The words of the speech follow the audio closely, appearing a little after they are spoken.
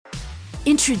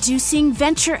Introducing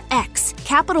Venture X,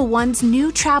 Capital One's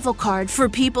new travel card for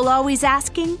people always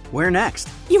asking, where next?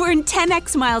 You earn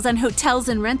 10x miles on hotels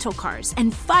and rental cars,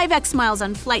 and 5x miles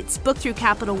on flights booked through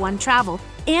Capital One Travel,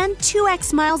 and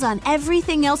 2x miles on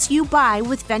everything else you buy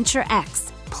with Venture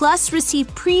X. Plus,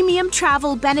 receive premium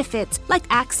travel benefits like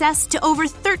access to over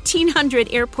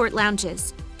 1,300 airport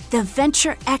lounges. The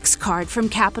Venture X card from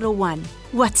Capital One.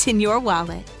 What's in your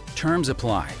wallet? Terms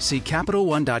apply. See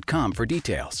CapitalOne.com for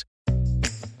details.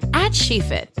 At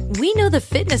SheFit, we know the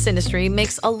fitness industry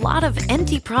makes a lot of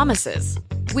empty promises.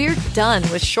 We're done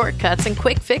with shortcuts and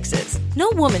quick fixes.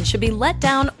 No woman should be let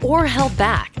down or held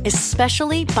back,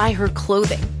 especially by her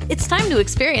clothing. It's time to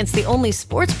experience the only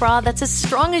sports bra that's as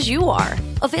strong as you are.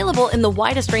 Available in the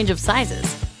widest range of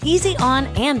sizes, easy on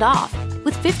and off,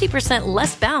 with 50%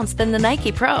 less bounce than the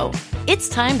Nike Pro. It's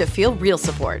time to feel real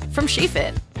support from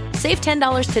SheFit. Save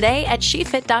 $10 today at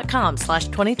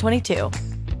SheFit.com/2022.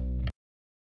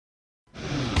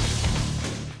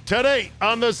 Today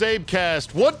on the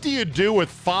CzabeCast, what do you do with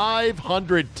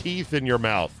 500 teeth in your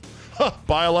mouth?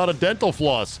 Buy a lot of dental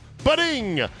floss.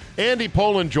 Ba-ding! Andy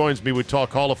Poland joins me. We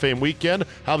talk Hall of Fame weekend,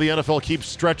 how the NFL keeps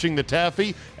stretching the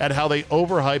taffy, and how they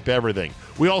overhype everything.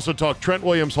 We also talk Trent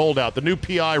Williams holdout, the new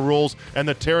PI rules, and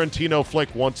the Tarantino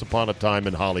flick Once Upon a Time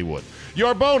in Hollywood.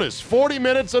 Your bonus, 40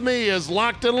 minutes of me, is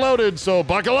locked and loaded, so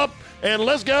buckle up and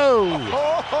let's go!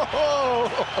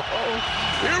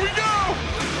 Here we go!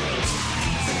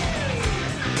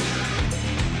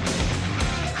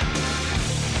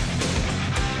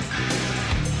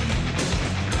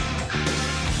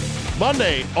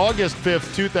 Monday, August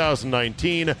 5th,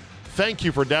 2019. Thank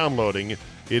you for downloading.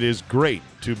 It is great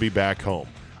to be back home.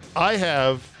 I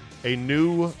have a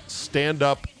new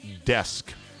stand-up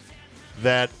desk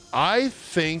that I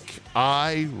think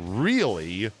I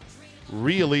really,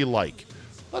 really like.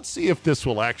 Let's see if this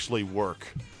will actually work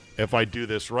if I do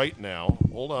this right now.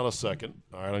 Hold on a second.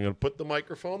 All right, I'm going to put the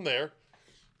microphone there.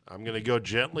 I'm going to go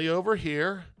gently over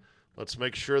here. Let's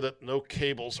make sure that no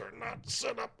cables are not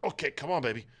set up. Okay, come on,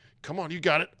 baby. Come on, you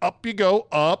got it. Up you go.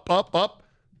 Up, up, up.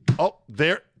 Oh,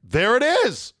 there it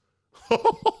is.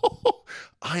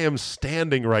 I am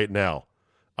standing right now.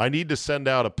 I need to send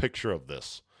out a picture of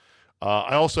this.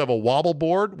 I also have a wobble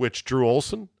board, which Drew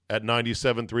Olson at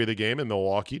 97.3 The Game in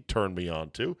Milwaukee turned me on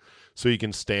to. So you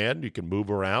can stand, you can move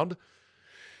around,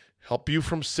 help you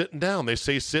from sitting down. They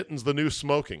say sitting's the new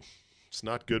smoking. It's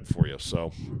not good for you.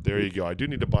 So there you go. I do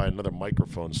need to buy another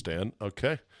microphone stand.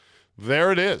 Okay.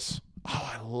 There it is.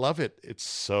 Oh, I love it.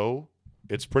 It's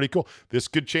pretty cool. This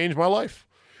could change my life.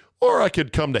 Or I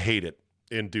could come to hate it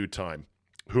in due time.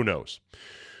 Who knows?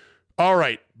 All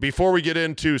right. Before we get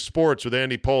into sports with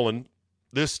Andy Poland,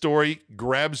 this story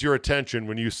grabs your attention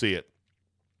when you see it.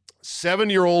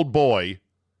 7-year-old boy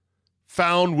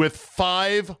found with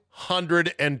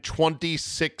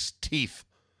 526 teeth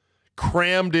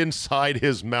crammed inside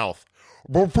his mouth.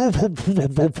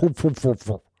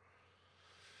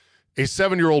 A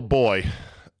 7-year-old boy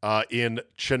in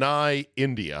Chennai,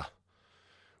 India,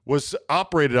 was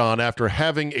operated on after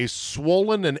having a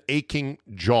swollen and aching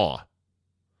jaw.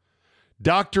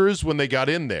 Doctors, when they got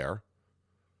in there,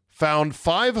 found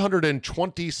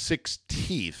 526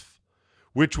 teeth,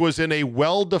 which was in a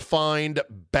well-defined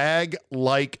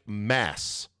bag-like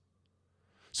mass.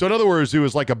 So in other words, it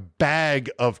was like a bag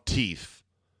of teeth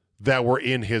that were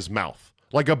in his mouth,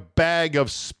 like a bag of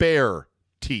spare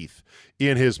teeth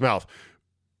in his mouth.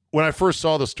 When I first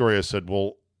saw the story, I said,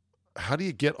 well, how do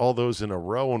you get all those in a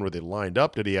row, and were they lined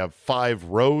up? Did he have 5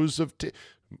 rows of teeth?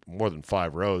 More than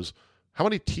 5 rows. How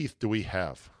many teeth do we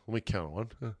have? Let me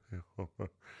count.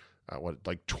 One,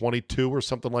 like 22 or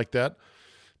something like that,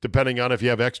 depending on if you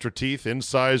have extra teeth,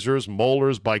 incisors,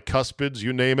 molars, bicuspids,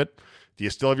 you name it. Do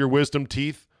you still have your wisdom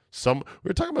teeth? We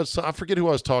were talking about, I forget who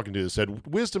I was talking to that said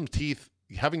wisdom teeth,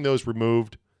 having those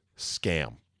removed,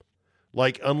 scam.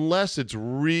 Like, unless it's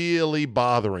really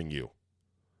bothering you,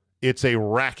 it's a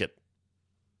racket,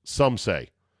 some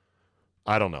say.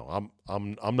 I don't know.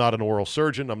 I'm not an oral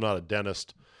surgeon. I'm not a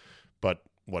dentist, but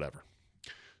whatever.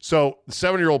 So the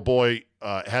 7-year-old boy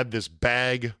had this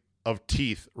bag of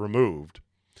teeth removed,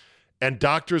 and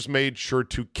doctors made sure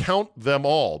to count them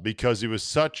all because it was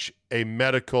such a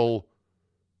medical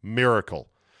miracle.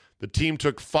 The team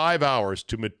took 5 hours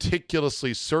to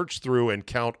meticulously search through and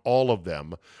count all of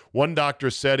them. One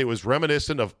doctor said it was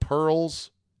reminiscent of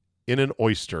pearls in an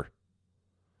oyster.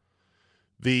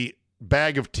 The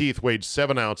bag of teeth weighed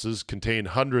 7 ounces, contained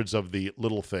hundreds of the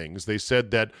little things. They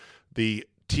said that the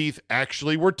teeth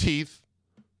actually were teeth.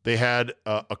 They had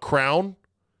a crown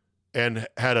and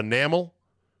had enamel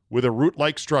with a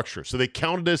root-like structure. So they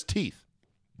counted as teeth.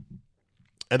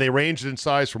 And they ranged in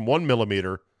size from 1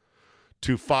 millimeter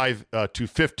to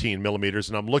 15 millimeters.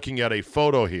 And I'm looking at a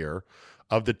photo here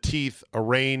of the teeth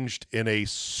arranged in a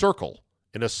circle,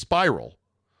 in a spiral,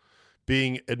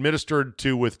 being administered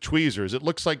to with tweezers. It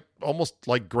looks like almost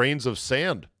like grains of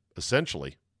sand,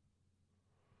 essentially.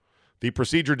 The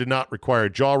procedure did not require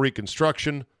jaw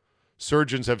reconstruction.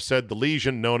 Surgeons have said the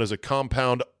lesion, known as a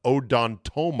compound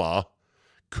odontoma,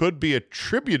 could be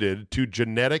attributed to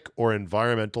genetic or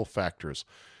environmental factors.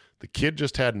 The kid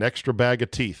just had an extra bag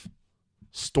of teeth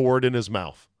stored in his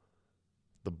mouth.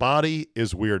 The body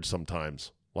is weird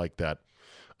sometimes like that.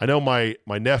 I know my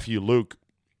nephew Luke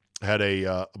had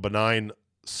a benign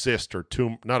cyst or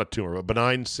not a tumor, a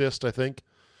benign cyst, I think,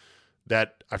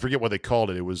 that I forget what they called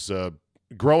it. It was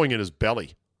growing in his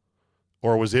belly,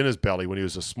 or was in his belly when he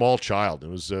was a small child. It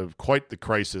was quite the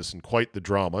crisis and quite the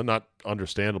drama, not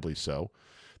understandably so.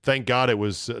 Thank God it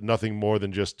was nothing more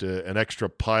than just an extra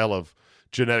pile of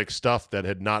genetic stuff that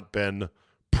had not been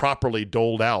properly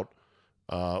doled out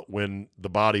when the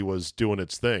body was doing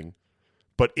its thing.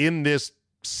 But in this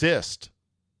cyst,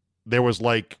 there was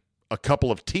like a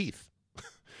couple of teeth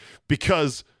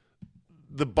because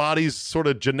the body's sort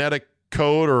of genetic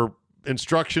code or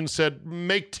instructions said,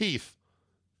 make teeth.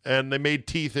 And they made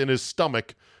teeth in his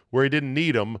stomach where he didn't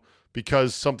need them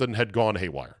because something had gone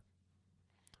haywire.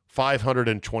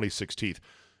 526 teeth.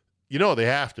 You know what they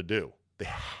have to do? They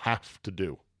have to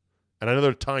do. And I know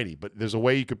they're tiny, but there's a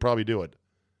way you could probably do it.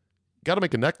 You got to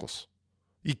make a necklace.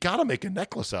 You got to make a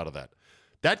necklace out of that.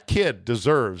 That kid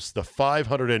deserves the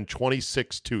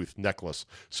 526 tooth necklace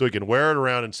so he can wear it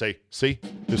around and say, see,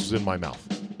 this is in my mouth.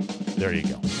 There you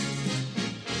go.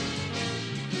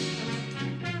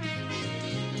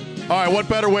 All right, what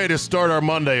better way to start our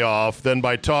Monday off than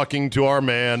by talking to our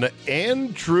man,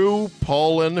 Andrew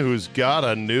Pollin, who's got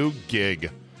a new gig.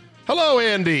 Hello,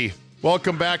 Andy.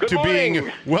 Welcome back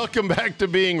welcome back to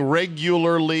being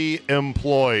regularly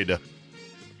employed.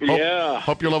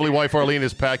 Hope your lovely wife Arlene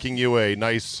is packing you a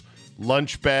nice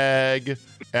lunch bag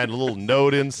and a little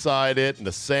note inside it and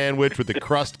a sandwich with the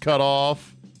crust cut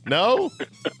off. No?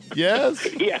 Yes?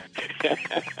 Yeah.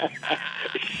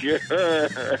 Sure.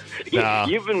 Nah.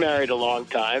 You've been married a long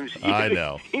time. I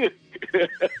know.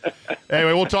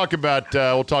 Anyway, we'll talk about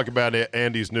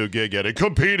Andy's new gig at a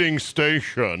competing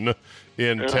station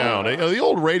in town. The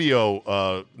old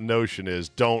radio notion is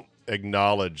don't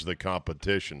acknowledge the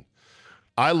competition.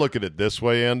 I look at it this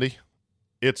way, Andy.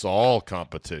 It's all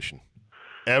competition.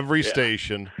 Every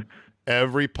station,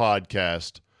 every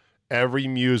podcast, every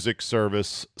music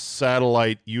service,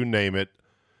 satellite, you name it,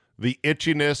 the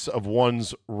itchiness of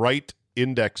one's right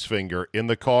index finger in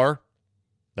the car,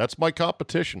 that's my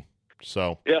competition.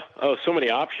 So so many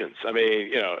options. I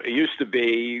mean, it used to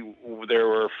be there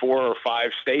were 4 or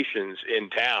 5 stations in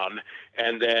town,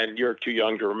 and then you're too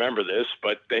young to remember this,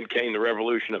 but then came the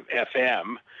revolution of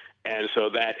FM, and so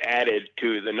that added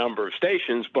to the number of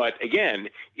stations. But again,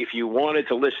 if you wanted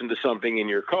to listen to something in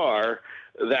your car,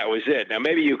 that was it. Now,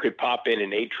 maybe you could pop in an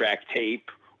 8-track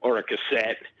tape or a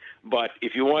cassette, but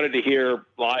if you wanted to hear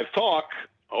live talk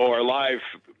or live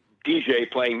DJ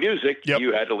playing music,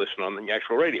 you had to listen on the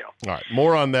actual radio. All right,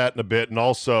 more on that in a bit, and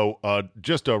also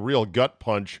just a real gut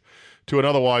punch to an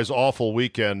otherwise awful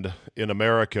weekend in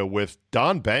America with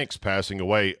Don Banks passing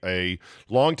away, a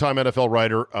longtime NFL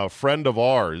writer, a friend of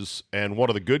ours, and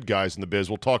one of the good guys in the biz.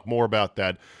 We'll talk more about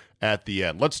that at the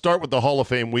end. Let's start with the Hall of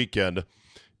Fame weekend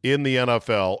in the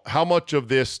NFL. How much of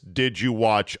this did you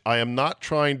watch? I am not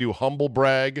trying to humble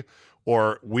brag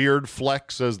or weird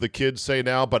flex, as the kids say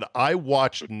now, but I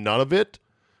watched none of it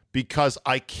because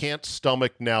I can't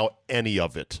stomach now any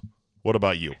of it. What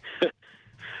about you?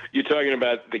 You talking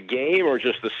about the game or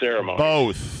just the ceremony?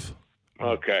 Both.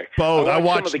 Okay. Both. I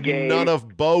watched none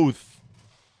of both.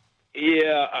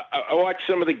 Yeah, I watched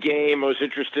some of the game. I was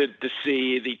interested to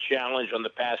see the challenge on the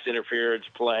pass interference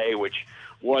play, which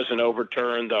wasn't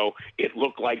overturned, though it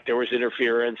looked like there was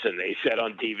interference, and they said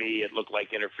on TV it looked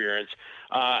like interference.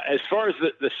 As far as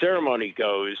the ceremony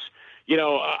goes,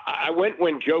 I went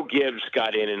when Joe Gibbs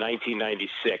got in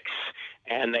 1996,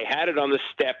 and they had it on the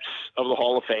steps of the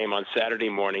Hall of Fame on Saturday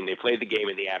morning. They played the game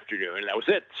in the afternoon, and that was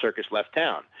it. Circus left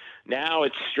town. Now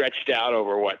it's stretched out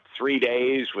over, 3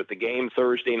 days with the game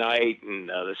Thursday night and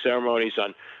the ceremonies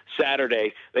on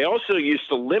Saturday. They also used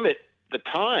to limit the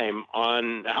time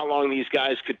on how long these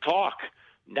guys could talk.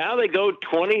 Now they go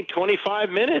 20, 25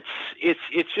 minutes.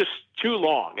 It's just too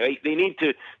long. They need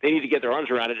to get their arms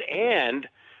around it. And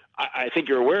I think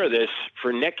you're aware of this.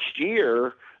 For next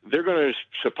year, they're going to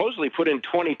supposedly put in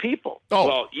 20 people. Oh.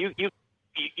 Well,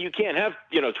 you can't have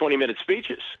 20-minute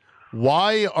speeches.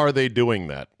 Why are they doing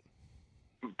that?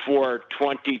 for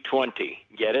 2020.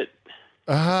 Get it?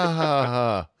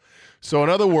 So in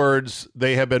other words,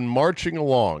 they have been marching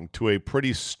along to a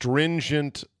pretty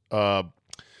stringent,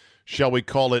 shall we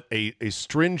call it a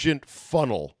stringent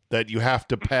funnel that you have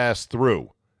to pass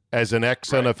through as an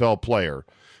ex-NFL player.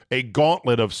 A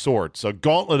gauntlet of sorts, a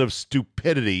gauntlet of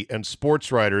stupidity and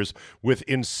sports writers with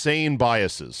insane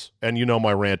biases. And you know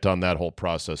my rant on that whole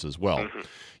process as well. Mm-hmm.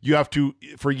 You have to,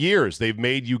 for years, they've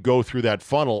made you go through that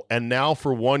funnel. And now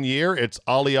for 1 year, it's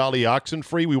Ali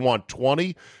Oxenfree. We want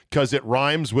 20 because it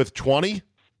rhymes with 20.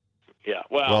 Yeah,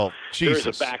 well Jesus.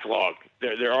 There's a backlog.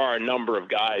 There are a number of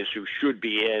guys who should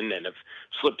be in and have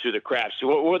slipped through the cracks.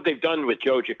 So what they've done with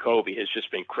Joe Jacoby has just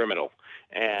been criminal.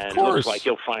 And it looks like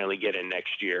he'll finally get in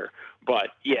next year.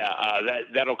 But,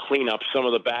 that'll clean up some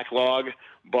of the backlog.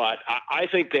 But I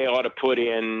think they ought to put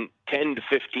in 10 to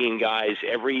 15 guys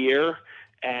every year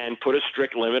and put a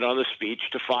strict limit on the speech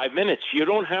to 5 minutes. You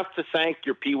don't have to thank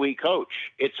your peewee coach.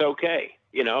 It's okay.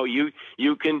 You know, you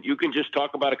can just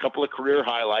talk about a couple of career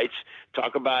highlights,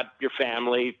 talk about your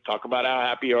family, talk about how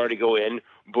happy you are to go in.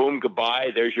 Boom,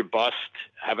 goodbye. There's your bust.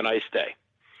 Have a nice day.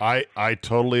 I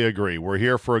totally agree. We're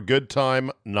here for a good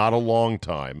time, not a long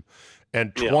time.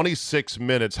 And 26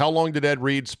 minutes. How long did Ed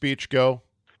Reed's speech go?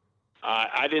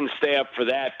 I didn't stay up for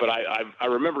that, but I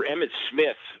remember Emmitt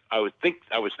Smith. I would think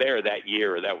I was there that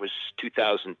year. That was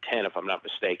 2010, if I'm not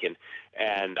mistaken.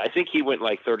 And I think he went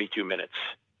like 32 minutes.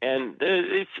 And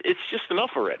it's just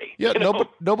enough already. Yeah,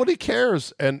 nobody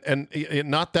cares, and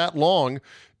not that long.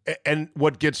 And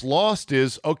what gets lost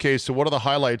is, okay, so what are the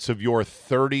highlights of your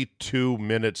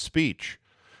 32-minute speech?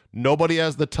 Nobody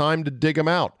has the time to dig them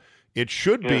out. It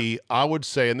should be, I would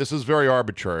say, and this is very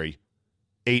arbitrary,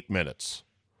 8 minutes.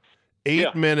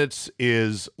 8 minutes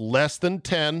is less than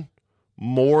 10,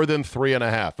 more than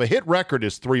 3.5. A hit record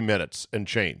is 3 minutes and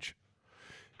change.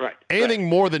 Right. Anything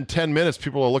more than 10 minutes,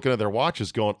 people are looking at their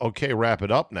watches going, okay, wrap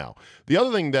it up now. The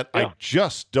other thing that I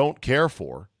just don't care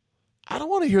for, I don't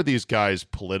want to hear these guys'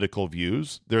 political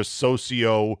views, their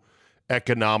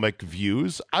socio-economic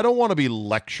views. I don't want to be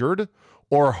lectured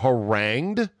or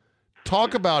harangued.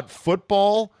 Talk about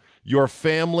football, your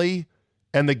family,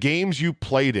 and the games you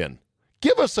played in.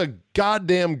 Give us a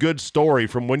goddamn good story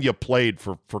from when you played,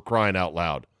 for crying out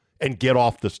loud, and get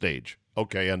off the stage.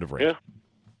 Okay, end of rant. Yeah.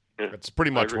 That's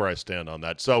pretty much where I stand on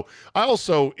that. So I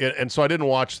also, and so I didn't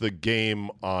watch the game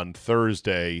on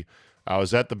Thursday. I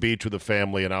was at the beach with the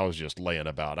family, and I was just laying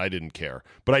about. I didn't care.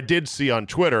 But I did see on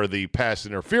Twitter the pass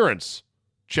interference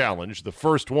challenge, the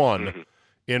first one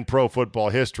in pro football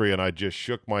history, and I just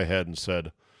shook my head and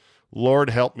said, Lord,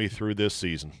 help me through this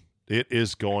season. It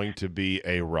is going to be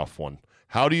a rough one.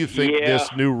 How do you think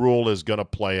this new rule is going to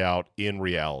play out in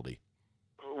reality?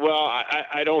 Well,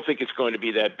 I don't think it's going to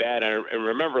be that bad. And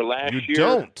remember last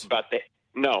year about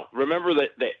remember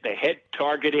the head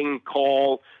targeting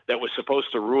call that was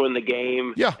supposed to ruin the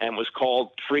game and was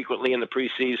called frequently in the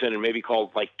preseason and maybe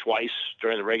called like twice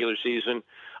during the regular season.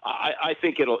 I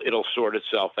think it'll sort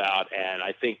itself out, and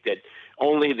I think that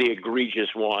only the egregious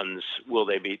ones will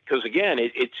they be, because again,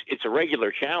 it's a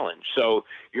regular challenge, so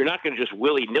you're not going to just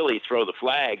willy-nilly throw the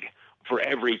flag for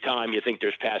every time you think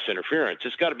there's pass interference.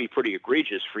 It's got to be pretty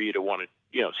egregious for you to want to,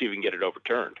 see if you can get it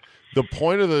overturned. The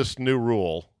point of this new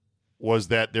rule was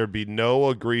that there'd be no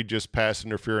egregious pass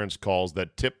interference calls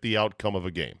that tip the outcome of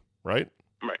a game, right?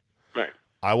 Right.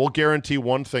 I will guarantee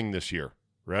one thing this year.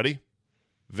 Ready?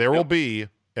 There will be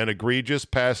an egregious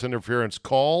pass interference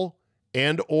call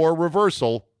and or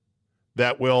reversal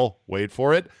that will, wait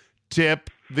for it, tip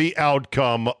the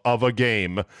outcome of a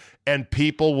game, and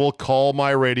people will call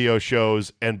my radio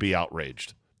shows and be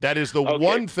outraged. That is the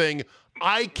one thing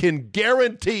I can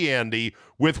guarantee, Andy,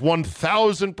 with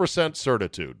 1,000%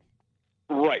 certitude.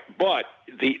 Right, but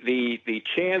the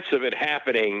chance of it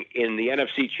happening in the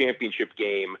NFC Championship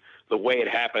game the way it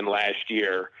happened last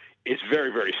year is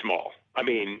very, very small. I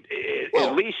mean,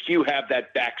 at least you have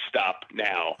that backstop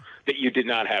now that you did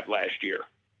not have last year.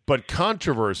 But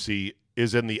controversy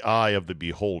is in the eye of the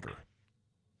beholder.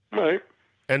 Right.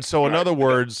 And so, in other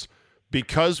words,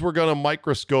 because we're going to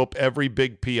microscope every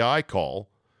big PI call,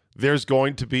 there's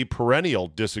going to be perennial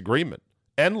disagreement,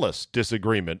 endless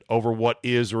disagreement over what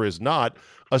is or is not,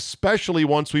 especially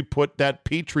once we put that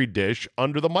Petri dish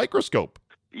under the microscope.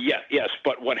 Yes,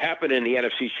 but what happened in the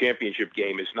NFC Championship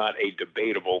game is not a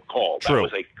debatable call. True. That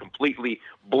was a completely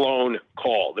blown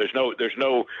call. There's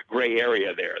no gray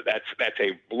area there. That's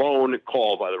a blown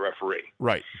call by the referee.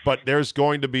 Right, but there's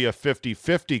going to be a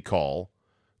 50-50 call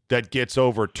that gets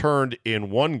overturned in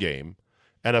one game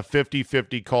and a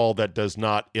 50-50 call that does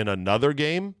not in another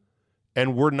game,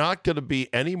 and we're not going to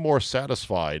be any more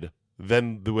satisfied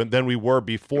than we were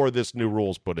before this new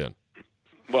rule's put in.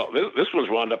 Well, this one's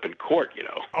wound up in court,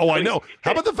 Oh, I know.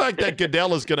 How about the fact that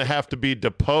Goodell is going to have to be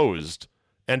deposed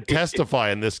and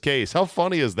testify in this case? How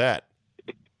funny is that?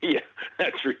 Yeah,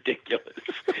 that's ridiculous.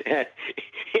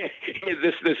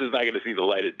 This is not going to see the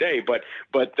light of day, but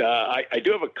I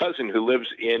do have a cousin who lives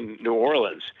in New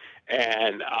Orleans,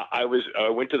 and I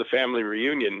went to the family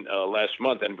reunion last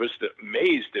month and was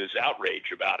amazed at his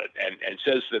outrage about it, and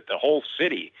says that the whole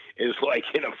city is like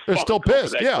in a they're still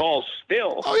pissed. That yeah, call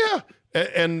still. Oh yeah,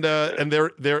 and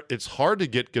they're it's hard to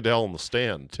get Goodell in the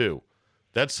stand too.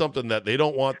 That's something that they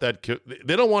don't want.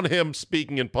 They don't want him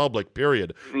speaking in public.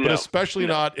 Period. No, but especially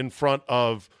not in front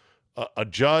of a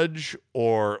judge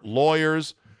or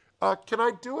lawyers. Can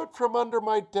I do it from under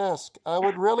my desk? I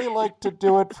would really like to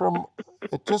do it from.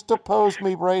 Just oppose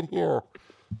me right here.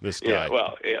 This guy. Yeah,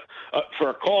 well, for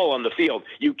a call on the field,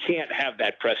 you can't have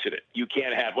that precedent. You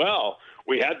can't have, well,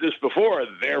 we had this before,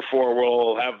 therefore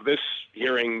we'll have this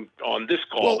hearing on this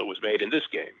call that was made in this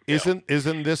game.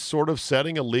 Isn't this sort of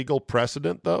setting a legal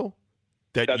precedent, though?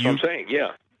 That's what I'm saying,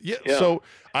 yeah. Yeah. So,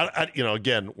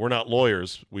 again, we're not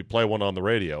lawyers. We play one on the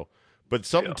radio. But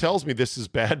something tells me this is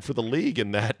bad for the league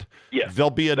in that there'll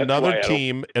be another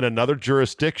team in another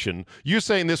jurisdiction. You're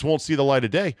saying this won't see the light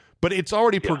of day, but it's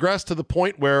already progressed to the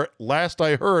point where, last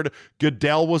I heard,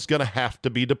 Goodell was going to have to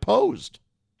be deposed.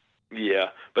 Yeah,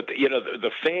 but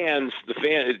the fans,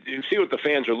 you see what the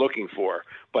fans are looking for.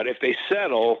 But if they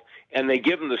settle and they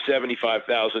give them the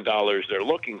 $75,000 they're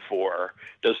looking for,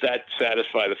 does that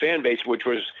satisfy the fan base, which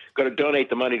was going to donate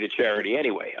the money to charity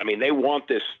anyway? I mean, they want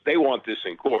this. They want this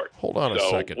in court. Hold on a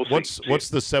second. What's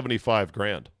the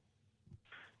 $75,000?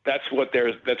 That's what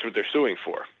they're suing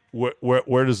for.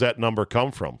 Where does that number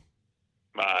come from?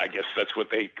 I guess that's what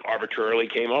they arbitrarily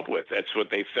came up with. That's what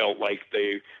they felt like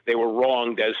they were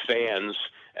wronged as fans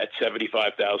at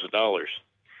 $75,000.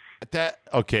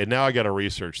 Okay, now I got to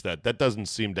research that. That doesn't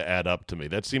seem to add up to me.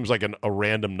 That seems like a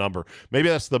random number. Maybe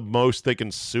that's the most they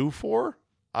can sue for?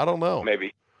 I don't know.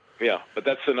 Maybe. Yeah, but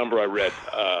that's the number I read.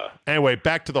 Anyway,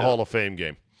 back to the Hall of Fame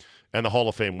game and the Hall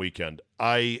of Fame weekend.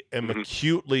 I am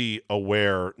acutely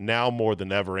aware now more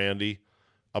than ever, Andy,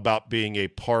 about being a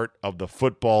part of the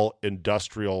football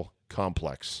industrial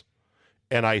complex.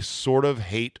 And I sort of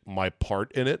hate my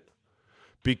part in it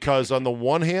because on the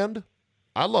one hand,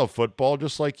 I love football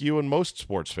just like you and most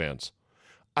sports fans.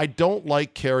 I don't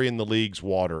like carrying the league's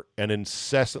water and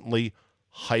incessantly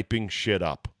hyping shit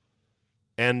up.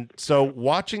 And so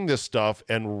watching this stuff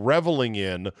and reveling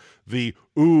in the,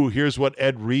 here's what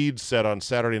Ed Reed said on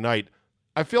Saturday night,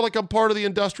 I feel like I'm part of the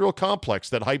industrial complex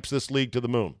that hypes this league to the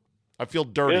moon. I feel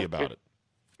dirty about it.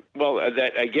 Well,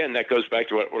 that goes back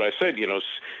to what I said.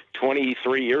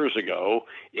 23 years ago,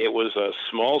 it was a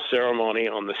small ceremony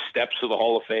on the steps of the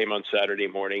Hall of Fame on Saturday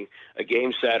morning, a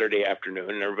game Saturday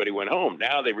afternoon, and everybody went home.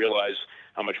 Now they realize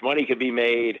how much money can be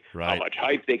made, how much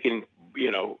hype they can,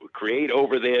 create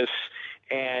over this.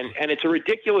 And it's a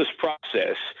ridiculous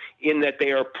process in that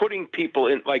they are putting people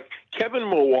in, like Kevin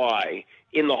Mawai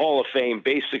in the Hall of Fame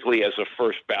basically as a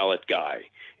first ballot guy.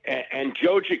 And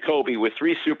Joe Jacoby with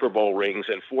 3 Super Bowl rings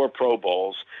and 4 Pro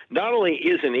Bowls not only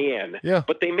isn't in,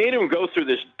 but they made him go through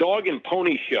this dog and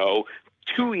pony show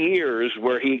 2 years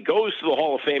where he goes to the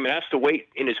Hall of Fame and has to wait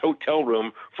in his hotel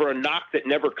room for a knock that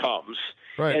never comes.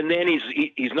 Right. And then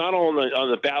he's not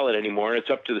on the ballot anymore, and it's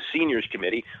up to the seniors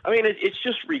committee. I mean, it's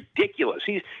just ridiculous.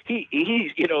 He's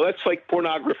that's like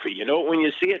pornography. When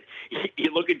you see it,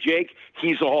 you look at Jake,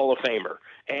 he's a Hall of Famer.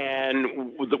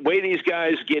 And the way these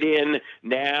guys get in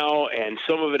now, and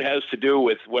some of it has to do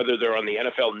with whether they're on the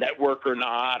NFL Network or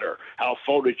not, or how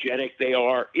photogenic they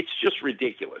are. It's just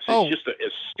ridiculous. It's just a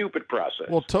stupid process.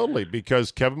 Well, totally,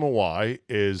 because Kevin Mawai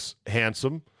is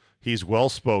handsome, he's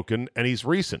well-spoken, and he's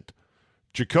recent.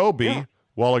 Jacoby,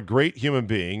 while a great human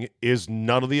being, is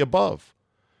none of the above.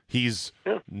 He's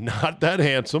not that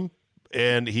handsome,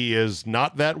 and he is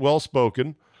not that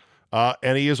well-spoken,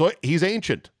 and he's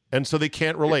ancient. And so they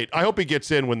can't relate. I hope he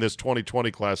gets in when this 2020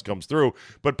 class comes through.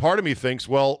 But part of me thinks,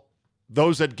 well,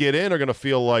 those that get in are going to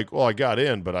feel like, well, I got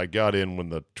in, but I got in when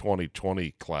the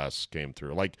 2020 class came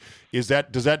through. Like, does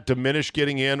that diminish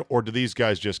getting in, or do these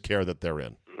guys just care that they're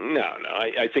in? No.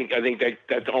 I think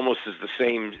that almost is the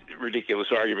same ridiculous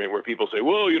argument where people say,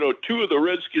 well, 2 of the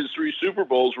Redskins' 3 Super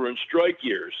Bowls were in strike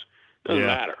years. Doesn't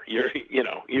matter. You're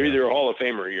either a Hall of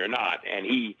Famer or you're not, and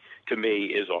he, to me,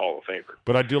 is a Hall of Famer.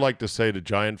 But I do like to say to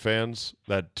Giant fans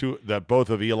that both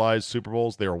of Eli's Super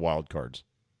Bowls, they are wild cards.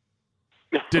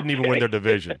 Didn't even win their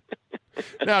division.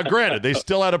 Now, granted, they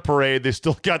still had a parade. They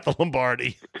still got the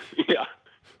Lombardi. Yeah.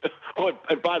 Oh,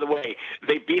 and by the way,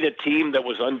 they beat a team that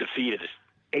was undefeated.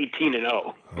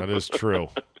 18-0. That is true.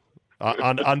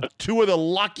 On two of the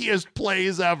luckiest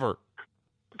plays ever.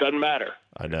 Doesn't matter.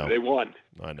 I know. They won.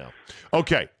 I know.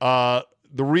 Okay, the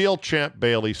real Champ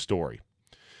Bailey story.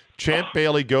 Champ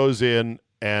Bailey goes in,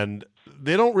 and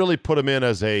they don't really put him in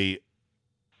as a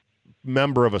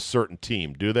member of a certain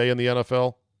team, do they, in the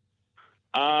NFL?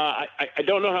 I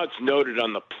don't know how it's noted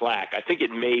on the plaque. I think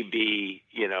it may be,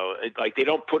 like they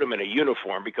don't put him in a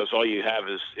uniform because all you have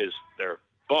is their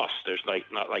bust. There's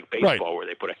not like baseball where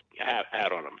they put a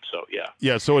hat on them. So, yeah.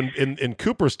 Yeah, so in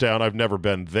Cooperstown, I've never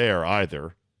been there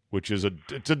either, which is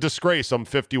it's a disgrace. I'm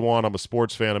 51. I'm a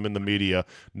sports fan. I'm in the media.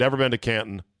 Never been to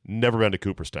Canton. Never been to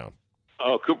Cooperstown.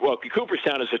 Oh,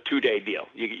 Cooperstown is a 2-day deal.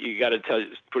 You got to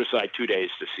put aside 2 days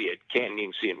to see it. Canton, you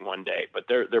can see it in 1 day, but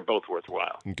they're both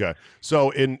worthwhile. Okay, so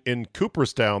in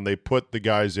Cooperstown, they put the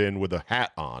guys in with a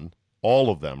hat on, all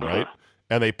of them, right?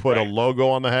 And they put a logo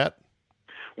on the hat.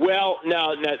 Well,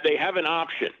 now they have an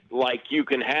option. Like you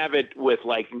can have it with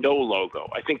like no logo.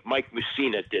 I think Mike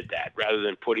Mussina did that rather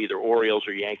than put either Orioles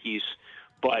or Yankees.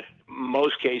 But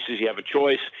most cases you have a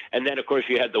choice. And then, of course,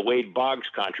 you had the Wade Boggs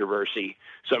controversy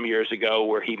some years ago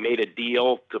where he made a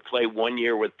deal to play 1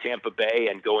 year with Tampa Bay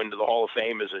and go into the Hall of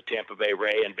Fame as a Tampa Bay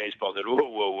Ray, and baseball said,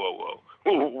 whoa,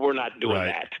 we're not doing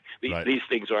that. These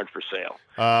things aren't for sale.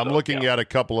 I'm looking at a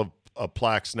couple of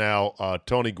plaques now.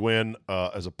 Tony Gwynn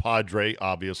as a Padre,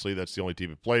 obviously. That's the only team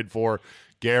he played for.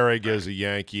 Gehrig as a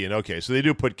Yankee. And okay, so they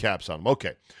do put caps on him.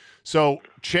 Okay. So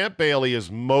Champ Bailey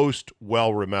is most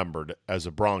well-remembered as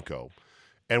a Bronco,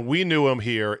 and we knew him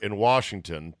here in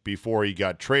Washington before he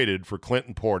got traded for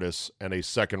Clinton Portis and a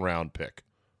second-round pick.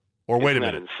 Or wait a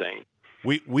minute. Isn't that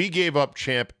insane? We gave up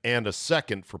Champ and a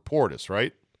second for Portis,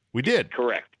 right? We did.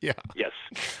 Correct. Yeah. Yes.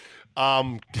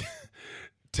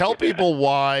 Tell people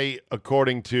why,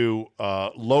 according to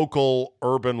local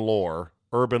urban lore,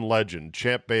 urban legend,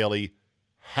 Champ Bailey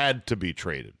had to be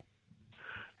traded.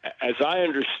 As I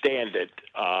understand it,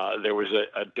 there was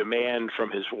a demand from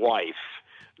his wife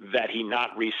that he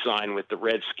not re-sign with the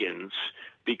Redskins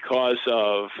because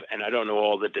of, and I don't know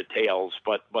all the details,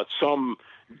 but some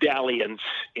dalliance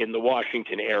in the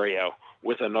Washington area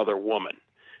with another woman.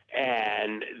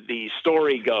 And the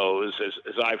story goes, as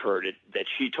I've heard it, that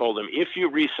she told him, if you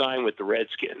re-sign with the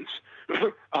Redskins,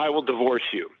 I will divorce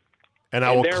you. And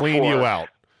I will clean you out.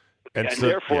 And so,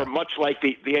 therefore, much like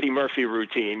the Eddie Murphy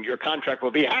routine, your contract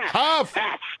will be half,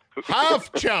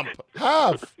 Chump,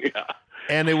 half. Yeah.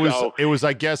 And it was,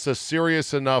 I guess, a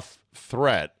serious enough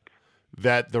threat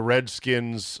that the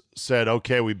Redskins said,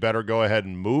 okay, we better go ahead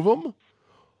and move him.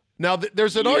 Now,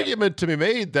 there's an argument to be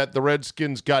made that the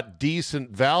Redskins got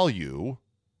decent value,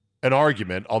 an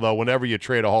argument, although whenever you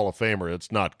trade a Hall of Famer, it's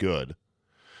not good.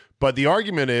 But the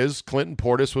argument is Clinton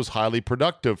Portis was highly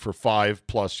productive for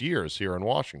 5+ years here in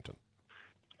Washington.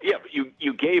 Yeah, but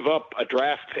you gave up a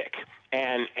draft pick,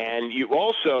 and you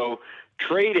also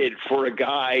traded for a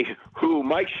guy who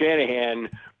Mike Shanahan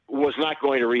was not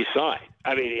going to re-sign.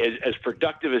 I mean, as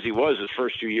productive as he was his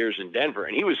first 2 years in Denver,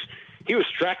 and he was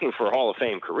tracking for a Hall of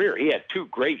Fame career. He had 2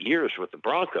 great years with the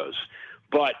Broncos.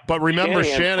 But remember,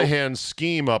 Shanahan's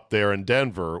scheme up there in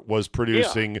Denver was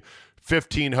producing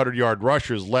 1,500-yard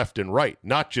rushers left and right,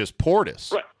 not just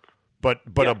Portis, right? But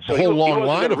a whole long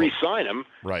line of them. Re-sign him,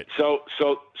 right? So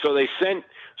they sent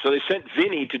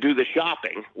Vinny to do the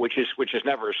shopping, which is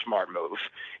never a smart move.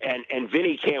 And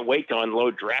Vinny can't wait to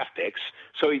unload draft picks,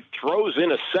 so he throws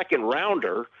in a second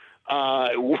rounder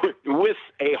with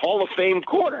a Hall of Fame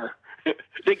corner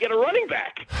to get a running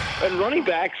back, and running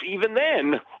backs even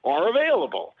then are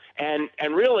available. And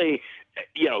really,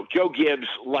 Joe Gibbs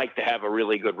liked to have a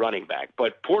really good running back,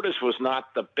 but Portis was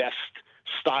not the best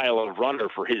style of runner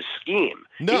for his scheme.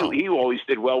 No. He always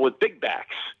did well with big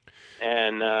backs.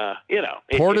 And,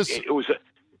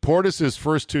 Portis'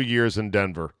 first 2 years in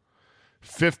Denver,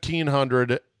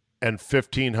 1,500 and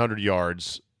 1,500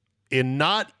 yards in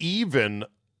not even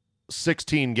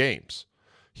 16 games.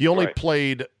 He only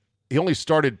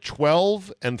started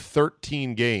 12 and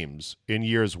 13 games in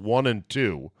years 1 and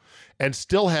 2 and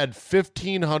still had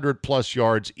 1,500+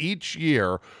 yards each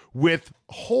year with,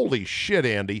 holy shit,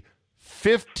 Andy,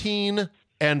 15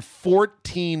 and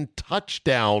 14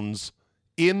 touchdowns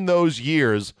in those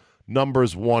years,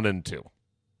 numbers 1 and 2.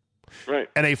 Right.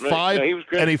 And a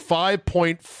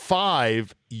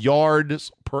 5.5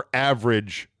 yards per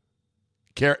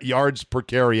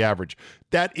carry average.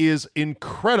 That is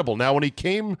incredible. Now, when he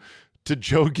came to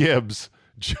Joe Gibbs,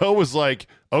 Joe was like,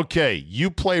 okay,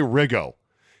 you play Riggo.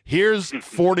 Here's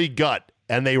 40 gut.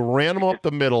 And they ran him up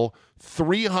the middle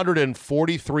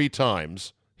 343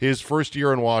 times his first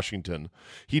year in Washington.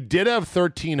 He did have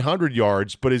 1,300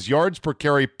 yards, but his yards per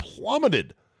carry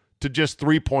plummeted to just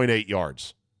 3.8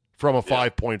 yards from a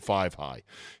 5.5 high.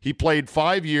 He played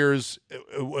 5 years.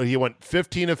 He went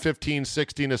 15 of 15,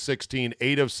 16 of 16,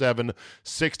 8 of 7,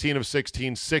 16 of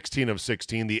 16, 16 of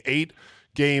 16. The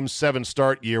 8-game,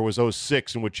 7-start year was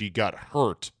 06, in which he got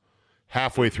hurt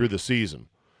halfway through the season.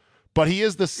 But he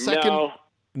is the second.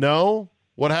 No?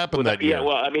 What happened that year? Yeah,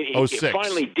 well, I mean, it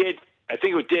finally did. I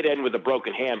think it did end with a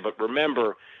broken hand, but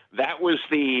remember, that was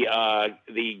the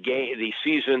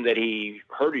season that he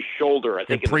hurt his shoulder, I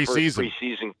think, in the first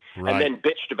preseason, right, and then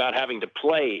bitched about having to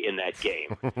play in that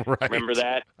game. Right. Remember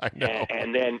that? I know.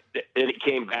 And then it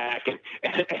came back, and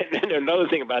then another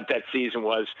thing about that season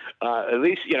was at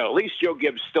least Joe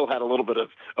Gibbs still had a little bit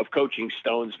of coaching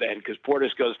stones then, because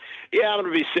Portis goes, "Yeah, I'm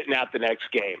going to be sitting out the next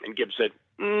game," and Gibbs said,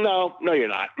 No, you're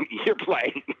not. You're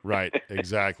playing. Right,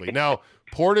 exactly. Now,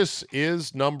 Portis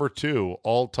is number 2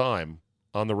 all time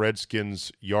on the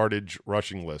Redskins' yardage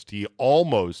rushing list. He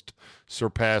almost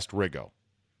surpassed Riggo.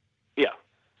 Yeah,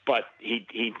 but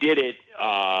he did it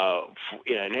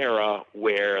in an era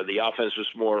where the offense was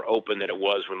more open than it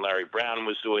was when Larry Brown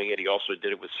was doing it. He also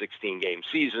did it with 16-game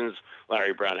seasons.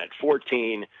 Larry Brown had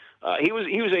 14. He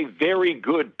was a very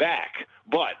good back,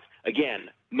 but again,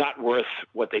 not worth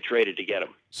what they traded to get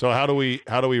him. So how do we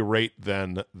rate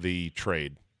then the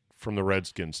trade from the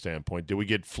Redskins standpoint? Did we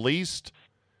get fleeced?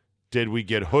 Did we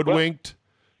get hoodwinked?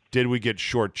 Did we get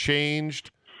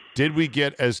shortchanged? Did we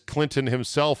get, as Clinton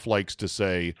himself likes to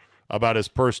say about his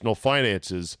personal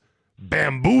finances,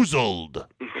 bamboozled?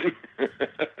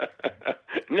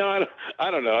 No,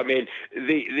 I don't know. I mean,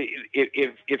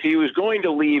 if he was going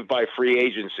to leave by free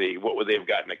agency, what would they have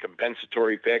gotten? A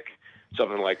compensatory pick,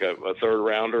 something like a third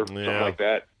rounder, something like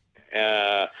that.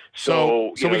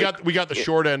 So we got the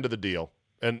short end of the deal,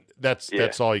 and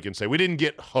that's all you can say. We didn't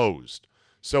get hosed.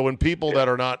 So when people that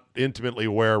are not intimately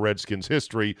aware of Redskins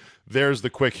history, there's the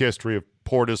quick history of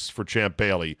Portis for Champ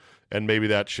Bailey, and maybe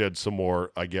that sheds some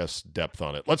more, I guess, depth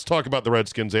on it. Let's talk about the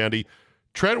Redskins, Andy.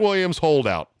 Trent Williams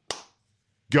holdout.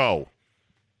 Go.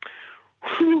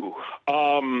 Whew.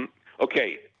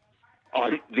 Okay.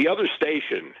 On the other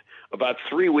station, about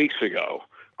 3 weeks ago,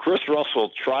 Chris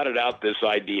Russell trotted out this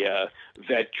idea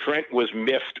that Trent was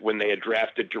miffed when they had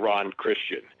drafted Duron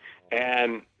Christian.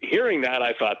 And hearing that,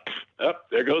 I thought,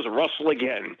 there goes Russell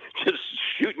again, just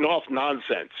shooting off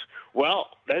nonsense. Well,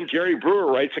 then Jerry Brewer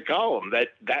writes a column that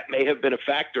may have been a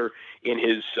factor in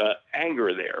his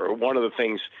anger there, or one of the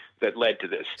things that led to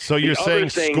this. So you're saying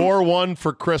score one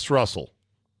for Chris Russell?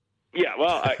 Yeah,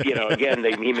 well, again,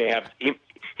 he may have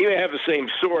the same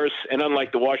source, and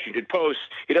unlike the Washington Post,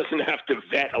 he doesn't have to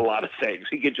vet a lot of things.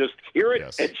 He can just hear it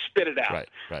and spit it out.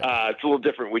 Right. It's a little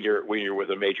different when you're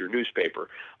with a major newspaper.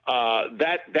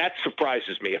 That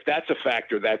surprises me. If that's a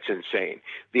factor, that's insane.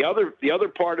 The other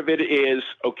part of it is,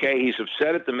 okay, he's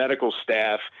upset at the medical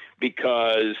staff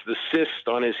because the cyst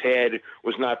on his head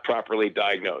was not properly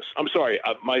diagnosed. I'm sorry,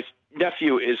 my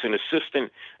nephew is an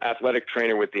assistant athletic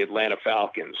trainer with the Atlanta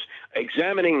Falcons.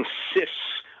 Examining cysts,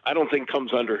 I don't think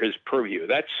comes under his purview.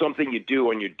 That's something you do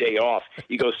on your day off.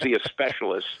 You go see a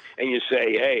specialist and you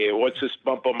say, hey, what's this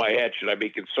bump on my head? Should I be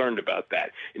concerned about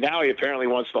that? Now he apparently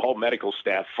wants the whole medical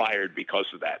staff fired because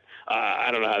of that.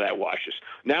 I don't know how that washes.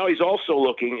 Now he's also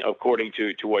looking, according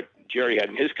to what Jerry had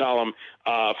in his column,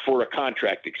 for a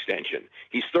contract extension.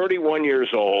 He's 31 years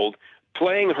old.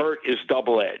 Playing hurt is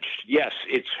double-edged. Yes,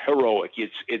 it's heroic.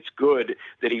 It's good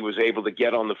that he was able to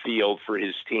get on the field for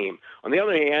his team. On the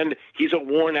other hand, he's a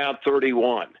worn-out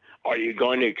 31. Are you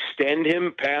going to extend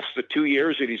him past the 2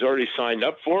 years that he's already signed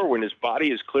up for when his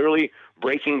body is clearly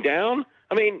breaking down?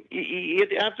 I mean,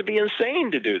 you'd have to be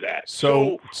insane to do that.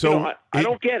 So I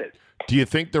don't get it. Do you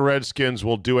think the Redskins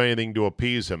will do anything to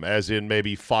appease him, as in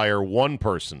maybe fire one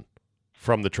person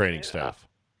from the training staff?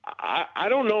 I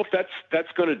don't know if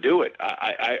that's going to do it.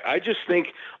 I just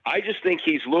think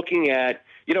he's looking at,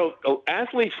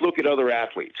 athletes look at other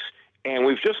athletes, and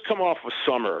we've just come off a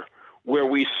summer where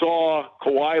we saw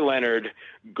Kawhi Leonard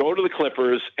go to the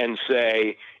Clippers and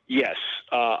say, yes,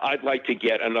 I'd like to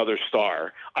get another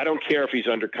star. I don't care if he's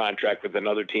under contract with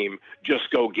another team, just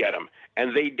go get him.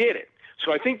 And they did it.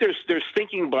 So I think there's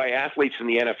thinking by athletes in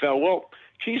the NFL, well,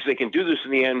 geez, they can do this in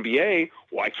the NBA.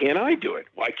 Why can't I do it?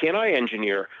 Why can't I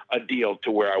engineer a deal to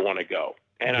where I want to go?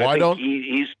 And why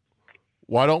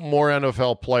don't more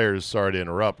NFL players, sorry to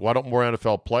interrupt, why don't more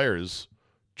NFL players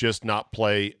just not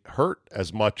play hurt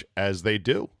as much as they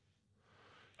do?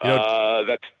 That's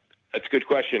a good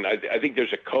question. I think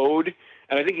there's a code,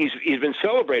 and I think he's been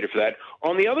celebrated for that.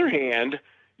 On the other hand,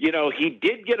 he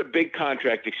did get a big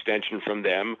contract extension from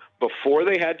them before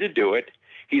they had to do it.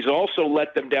 He's also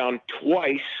let them down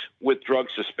twice with drug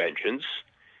suspensions.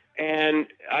 And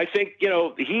I think,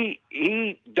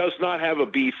 he does not have a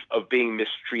beef of being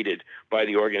mistreated by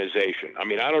the organization. I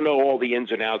mean, I don't know all the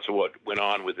ins and outs of what went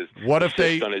on with his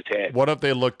cyst on his head. What if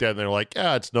they looked at it and they're like,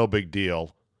 it's no big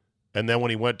deal. And then when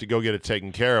he went to go get it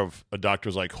taken care of, a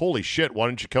doctor's like, holy shit, why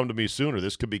didn't you come to me sooner?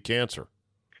 This could be cancer.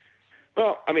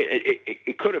 Well, I mean,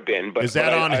 it could have been. But is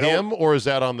that on him or is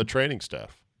that on the training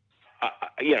staff?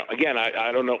 Again,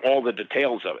 I don't know all the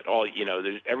details of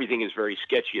it. Everything is very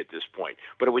sketchy at this point.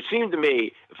 But it would seem to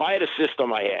me, if I had a cyst on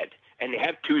my head and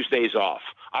have Tuesdays off,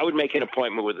 I would make an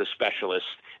appointment with a specialist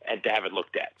and to have it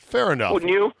looked at. Fair enough.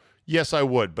 Wouldn't you? Yes, I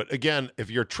would. But again, if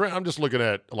you're Trent, I'm just looking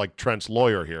at like Trent's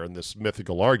lawyer here in this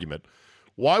mythical argument.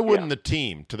 Why wouldn't the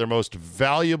team, to their most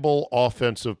valuable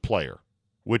offensive player,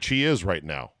 which he is right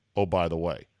now, oh, by the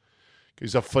way,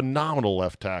 he's a phenomenal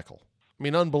left tackle. I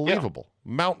mean, unbelievable.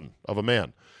 Mountain of a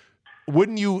man.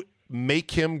 Wouldn't you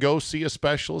make him go see a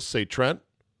specialist, say, Trent,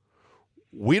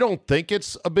 we don't think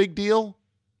it's a big deal,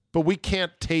 but we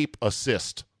can't tape a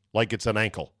cyst like it's an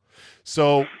ankle.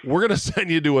 So we're going to send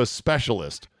you to a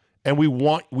specialist, and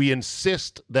we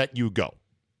insist that you go.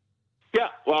 Yeah,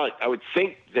 well, I would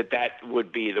think that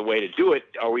would be the way to do it.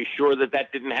 Are we sure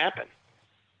that didn't happen?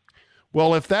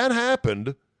 Well, if that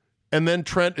happened, and then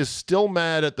Trent is still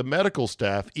mad at the medical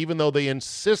staff, even though they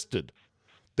insisted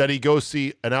that he go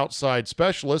see an outside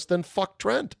specialist, then fuck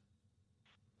Trent.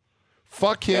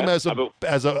 Fuck him as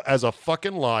a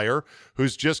fucking liar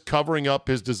who's just covering up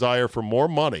his desire for more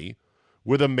money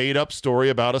with a made-up story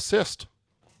about a cyst.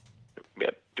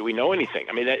 Do we know anything?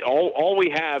 I mean, all we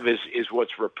have is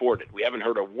what's reported. We haven't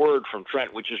heard a word from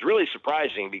Trent, which is really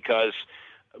surprising because,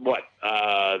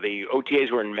 the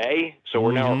OTAs were in May, so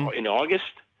we're now in August.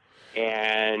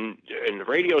 And the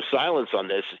radio silence on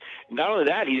this. Not only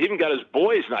that, he's even got his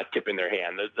boys not tipping their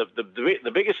hand.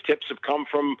 The biggest tips have come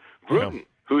from Gruden,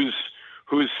 who's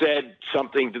said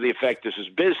something to the effect, this is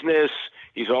business.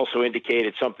 He's also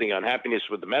indicated something unhappiness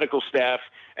with the medical staff.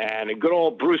 And good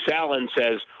old Bruce Allen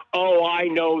says, oh, I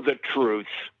know the truth.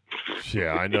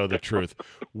 Yeah, I know the truth.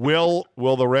 Will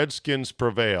the Redskins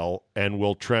prevail, and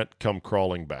will Trent come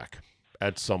crawling back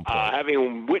at some point?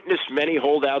 Having witnessed many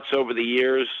holdouts over the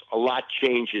years, a lot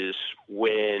changes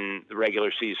when the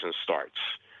regular season starts.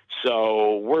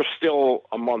 So we're still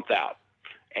a month out.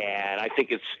 And I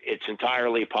think it's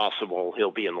entirely possible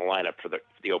he'll be in the lineup for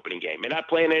the opening game. And not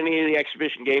playing any of the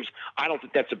exhibition games, I don't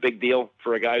think that's a big deal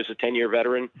for a guy who's a 10-year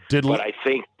veteran. But I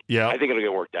think it'll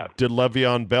get worked out. Did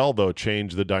Le'Veon Bell, though,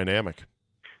 change the dynamic?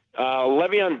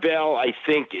 Le'Veon Bell, I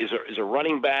think, is a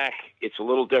running back. It's a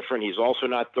little different. He's also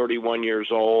not 31 years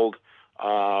old.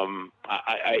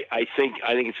 I think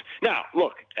it's now.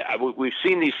 Look, we've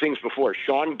seen these things before.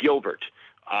 Sean Gilbert,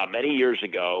 many years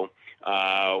ago,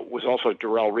 was also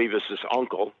Darrelle Revis'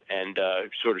 uncle, and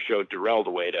sort of showed Darrelle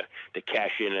the way to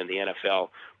cash in the NFL.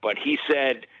 But he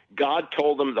said God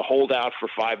told him to hold out for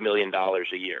 $5 million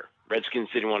a year. Redskins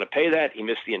didn't want to pay that. He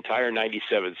missed the entire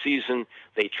 97 season.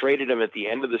 They traded him at the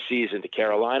end of the season to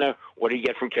Carolina. What did he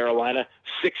get from Carolina?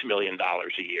 $6 million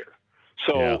a year.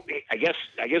 So I guess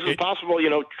it's possible,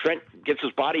 Trent gets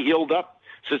his body healed up,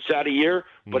 sits out a year,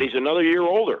 but he's another year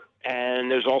older.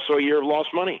 And there's also a year of lost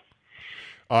money.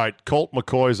 All right, Colt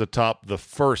McCoy is atop the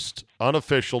first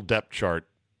unofficial depth chart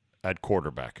at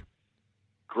quarterback.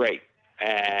 Great.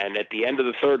 And at the end of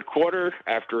the third quarter,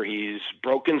 after he's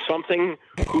broken something,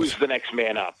 who's the next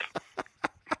man up?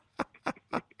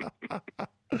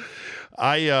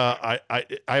 I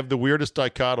have the weirdest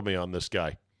dichotomy on this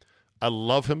guy. I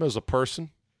love him as a person.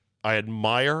 I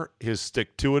admire his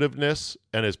stick-to-itiveness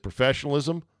and his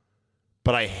professionalism,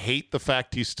 but I hate the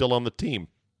fact he's still on the team.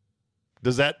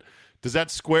 Does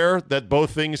that square that both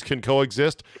things can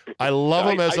coexist? I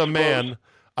love him as a man.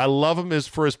 I love him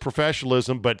for his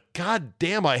professionalism, but God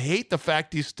damn, I hate the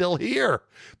fact he's still here.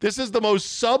 This is the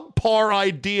most subpar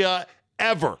idea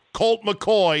ever. Colt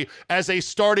McCoy as a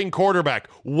starting quarterback.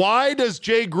 Why does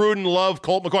Jay Gruden love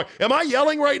Colt McCoy? Am I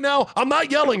yelling right now? I'm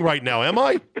not yelling right now, am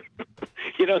I?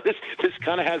 This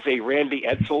kind of has a Randy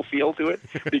Edsel feel to it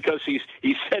because he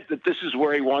said that this is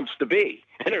where he wants to be.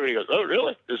 And everybody goes, oh,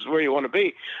 really? This is where you want to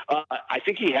be? I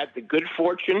think he had the good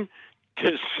fortune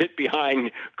to sit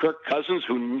behind Kirk Cousins,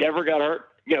 who never got hurt.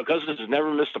 Cousins has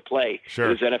never missed a play in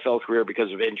his NFL career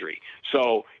because of injury.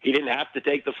 So he didn't have to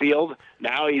take the field.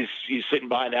 Now he's sitting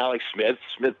behind Alex Smith.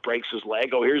 Smith breaks his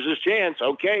leg. Oh, here's his chance.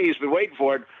 Okay, he's been waiting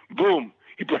for it. Boom.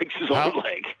 He breaks his own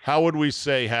leg. How would we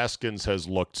say Haskins has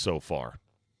looked so far?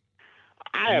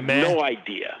 I have no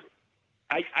idea.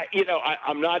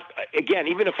 I'm not. Again,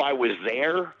 even if I was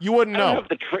there, you wouldn't know. I don't have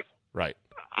the right.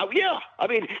 Yeah. I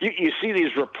mean, you see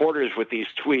these reporters with these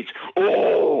tweets.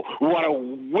 Oh, what a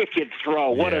wicked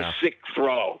throw. What a sick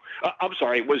throw. I'm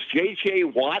sorry. Was J.J.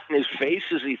 Watt in his face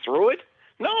as he threw it?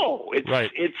 No.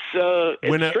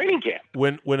 It's training camp.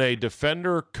 When a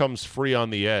defender comes free on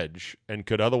the edge and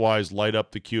could otherwise light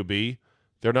up the QB,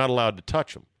 they're not allowed to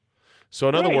touch him. So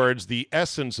in other words, the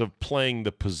essence of playing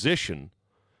the position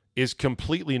is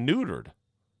completely neutered.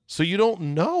 So you don't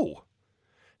know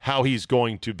how he's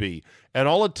going to be. And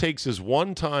all it takes is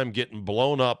one time getting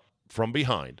blown up from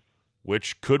behind,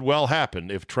 which could well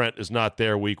happen if Trent is not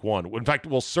there week one. In fact, it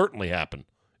will certainly happen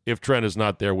if Trent is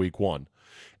not there week one.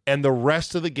 And the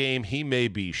rest of the game, he may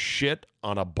be shit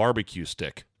on a barbecue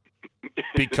stick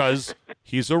because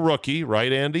he's a rookie,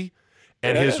 right, Andy?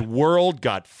 And his world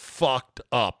got fucked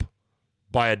up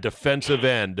by a defensive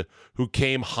end who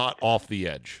came hot off the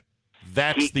edge.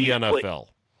 That's the NFL.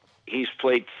 He's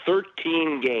played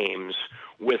 13 games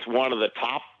with one of the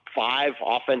top 5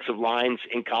 offensive lines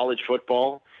in college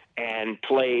football and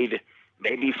played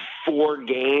maybe 4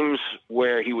 games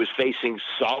where he was facing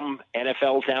some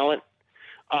NFL talent.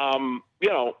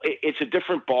 It's a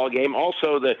different ball game.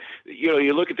 Also,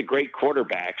 you look at the great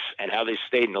quarterbacks and how they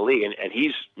stayed in the league, and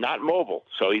he's not mobile,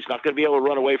 so he's not going to be able to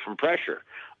run away from pressure.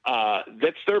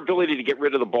 That's their ability to get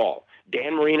rid of the ball.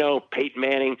 Dan Marino, Peyton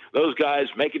Manning, those guys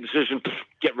make a decision,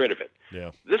 get rid of it.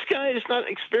 Yeah. This guy is not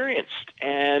experienced,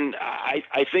 and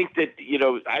I think that,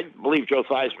 I believe Joe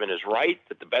Theismann is right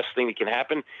that the best thing that can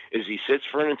happen is he sits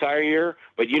for an entire year,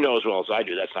 but you know as well as I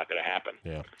do that's not going to happen.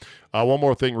 Yeah. One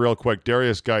more thing real quick.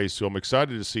 Darius Geis, who I'm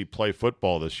excited to see play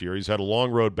football this year. He's had a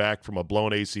long road back from a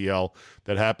blown ACL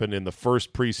that happened in the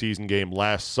first preseason game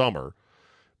last summer.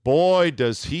 Boy,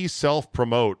 does he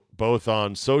self-promote both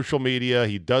on social media.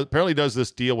 He apparently does this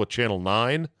deal with Channel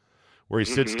 9 where he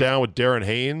sits down with Darren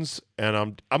Haynes,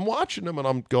 and I'm watching him, and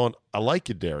I'm going, I like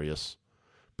you, Darius.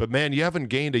 But, man, you haven't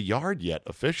gained a yard yet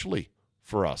officially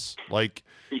for us. Like,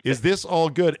 is this all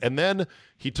good? And then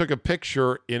he took a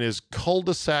picture in his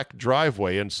cul-de-sac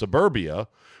driveway in suburbia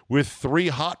with 3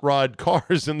 hot rod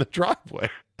cars in the driveway.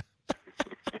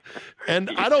 And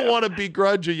I don't want to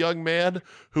begrudge a young man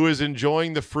who is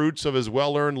enjoying the fruits of his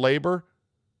well-earned labor,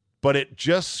 but it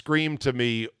just screamed to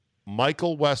me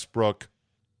Michael Westbrook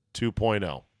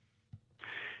 2.0.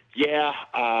 Yeah,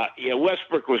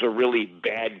 Westbrook was a really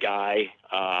bad guy.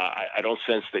 I don't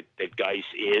sense that Geis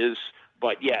is,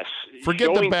 but yes.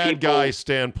 Forget the bad guy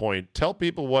standpoint. Tell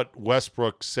people what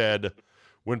Westbrook said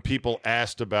when people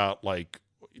asked about, like,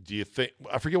 do you think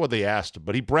 – I forget what they asked,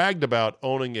 but he bragged about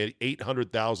owning an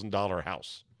 $800,000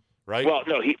 house, right? Well,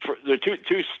 no, there are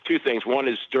two things. One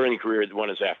is during the career, one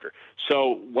is after.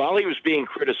 So while he was being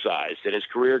criticized and his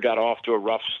career got off to a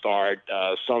rough start,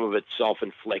 some of it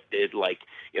self-inflicted, like,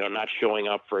 not showing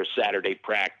up for a Saturday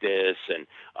practice, and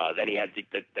then he had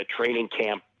the training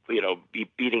camp,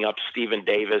 beating up Stephen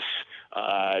Davis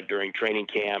during training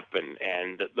camp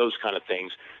and those kind of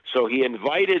things. So he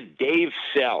invited Dave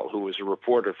Sell, who was a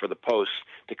reporter for the Post,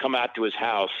 to come out to his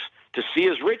house to see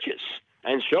his riches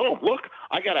and show him, look,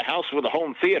 I got a house with a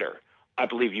home theater. I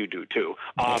believe you do too.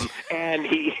 And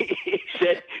he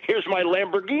said, here's my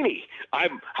Lamborghini.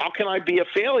 How can I be a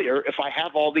failure if I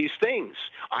have all these things?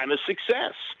 I'm a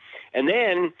success. And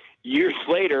then years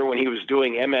later, when he was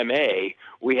doing MMA,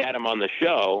 we had him on the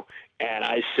show, and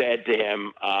I said to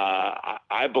him,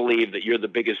 I believe that you're the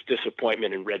biggest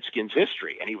disappointment in Redskins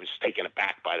history. And he was taken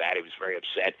aback by that. He was very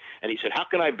upset. And he said, how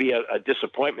can I be a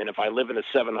disappointment if I live in a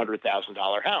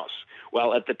 $700,000 house?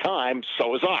 Well, at the time, so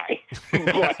was I.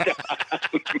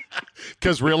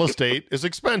 Because real estate is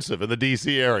expensive in the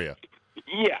D.C. area.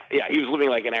 Yeah. He was living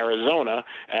like in Arizona,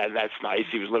 and that's nice.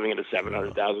 He was living in a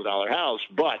 $700,000 house.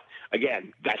 But,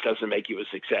 again, that doesn't make you a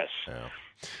success. Yeah.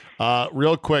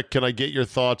 Real quick, can I get your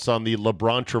thoughts on the LeBron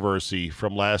controversy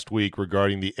from last week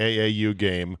regarding the AAU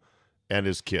game and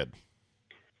his kid?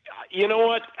 You know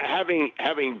what? Having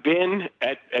been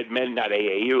at not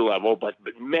AAU level, but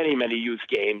many, many youth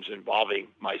games involving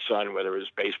my son, whether it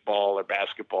was baseball or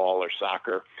basketball or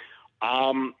soccer,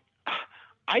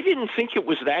 I didn't think it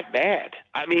was that bad.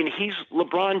 I mean, he's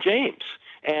LeBron James,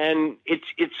 and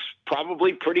it's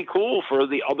probably pretty cool for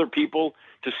the other people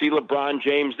to see LeBron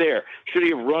James there. Should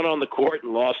he have run on the court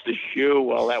and lost his shoe?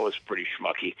 Well, that was pretty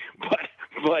schmucky.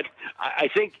 But I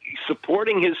think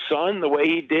supporting his son the way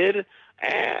he did,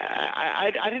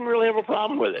 I didn't really have a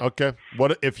problem with it. Okay.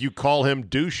 What if you call him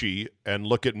douchey and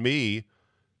look at me?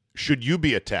 Should you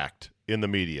be attacked in the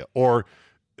media? Or,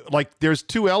 like, there's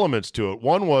 2 elements to it.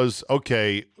 One was,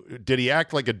 okay, did he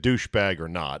act like a douchebag or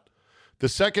not? The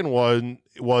second one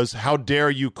was, how dare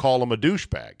you call him a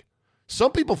douchebag?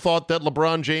 Some people thought that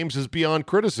LeBron James is beyond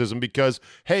criticism because,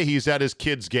 hey, he's at his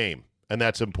kid's game, and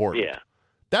that's important. Yeah.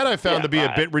 That I found to be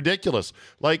a bit ridiculous.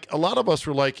 Like, a lot of us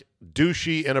were like,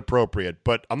 douchey, inappropriate,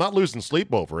 but I'm not losing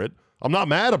sleep over it. I'm not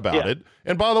mad about it.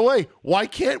 And by the way, why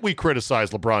can't we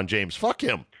criticize LeBron James? Fuck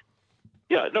him.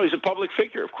 Yeah, no, he's a public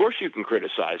figure. Of course you can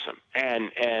criticize him.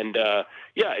 And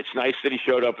it's nice that he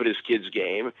showed up at his kid's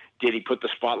game. Did he put the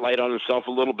spotlight on himself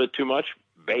a little bit too much?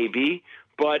 Maybe.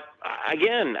 But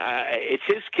again, it's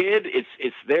his kid.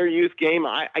 It's their youth game.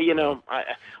 I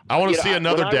want to see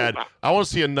another dad. I want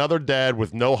to see another dad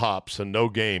with no hops and no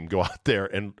game go out there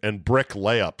and brick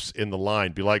layups in the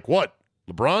line. Be like, what?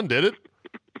 LeBron did it?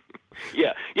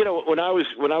 Yeah, when I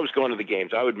was going to the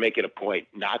games, I would make it a point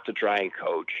not to try and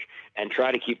coach and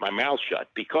try to keep my mouth shut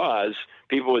because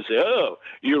people would say, "Oh,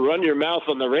 you run your mouth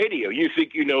on the radio. You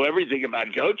think you know everything about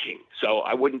coaching." So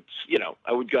I wouldn't,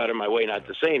 I would go out of my way not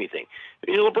to say anything.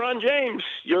 LeBron James,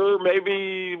 you're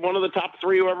maybe one of the top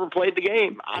 3 who ever played the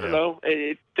game. I don't know.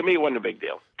 To me, it wasn't a big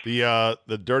deal.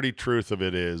 The dirty truth of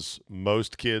it is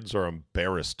most kids are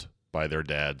embarrassed by their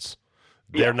dads.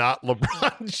 They're not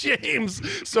LeBron James.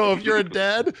 So if you're a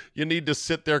dad, you need to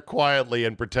sit there quietly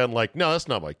and pretend like, no, that's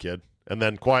not my kid. And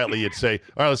then quietly you'd say,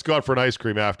 all right, let's go out for an ice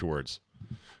cream afterwards.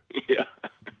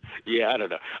 Yeah, I don't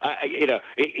know.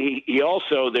 He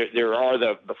also, there are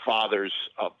the fathers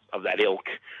of that ilk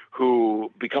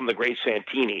who become the great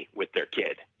Santini with their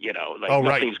kid.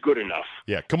 Nothing's good enough.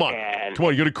 Yeah, come on. You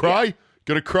going to cry? Yeah.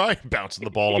 Going to cry? Bouncing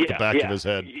the ball off the back of his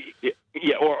head.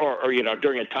 Yeah, or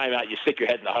during a timeout, you stick your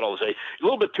head in the huddle and say, a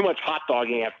little bit too much hot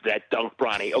dogging after that dunk,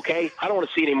 Bronny, okay? I don't want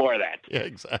to see any more of that. Yeah,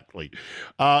 exactly.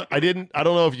 I don't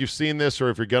know if you've seen this or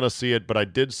if you're going to see it, but I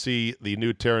did see the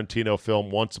new Tarantino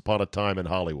film, Once Upon a Time in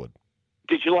Hollywood.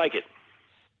 Did you like it?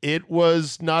 It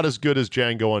was not as good as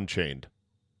Django Unchained.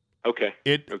 Okay.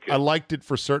 I liked it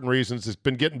for certain reasons. It's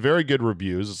been getting very good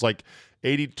reviews. It's like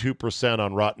 82%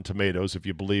 on Rotten Tomatoes, if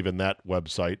you believe in that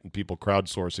website and people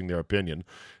crowdsourcing their opinion.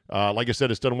 Like I said,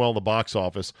 it's done well in the box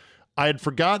office. I had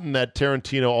forgotten that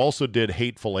Tarantino also did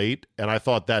Hateful Eight, and I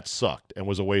thought that sucked and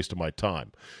was a waste of my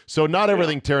time. So not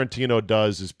everything Tarantino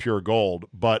does is pure gold,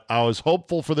 but I was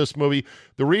hopeful for this movie.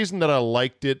 The reason that I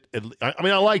liked it,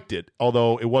 I liked it,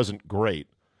 although it wasn't great.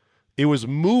 It was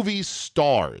movie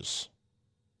stars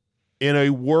in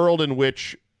a world in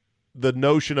which the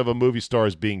notion of a movie star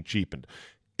is being cheapened.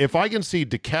 If I can see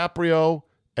DiCaprio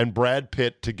and Brad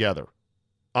Pitt together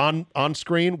on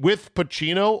screen with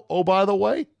Pacino, oh, by the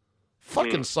way,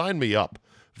 fucking sign me up.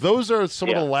 Those are some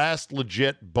of the last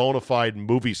legit bona fide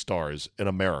movie stars in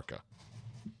America.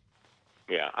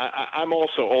 Yeah, I'm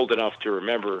also old enough to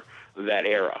remember that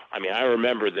era. I mean, I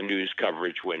remember the news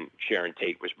coverage when Sharon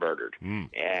Tate was murdered,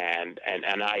 and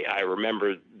I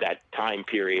remember that time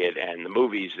period and the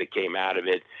movies that came out of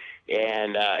it.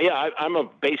 And I'm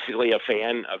basically a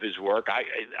fan of his work. I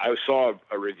saw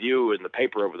a review in the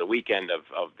paper over the weekend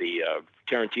of the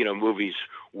Tarantino movies,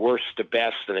 worst to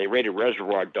best, and they rated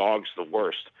Reservoir Dogs the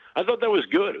worst. I thought that was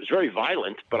good. It was very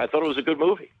violent, but I thought it was a good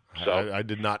movie. So I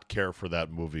did not care for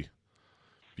that movie.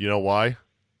 You know why?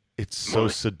 It's so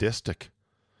sadistic.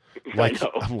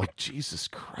 I'm like, Jesus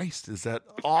Christ, is that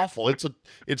awful?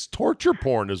 It's torture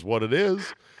porn is what it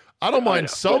is. I don't mind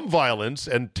some violence,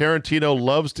 and Tarantino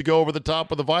loves to go over the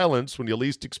top of the violence when you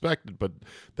least expect it, but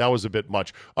that was a bit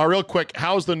much. Real quick,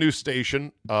 how's the new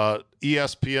station?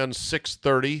 ESPN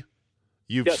 630.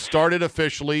 You've started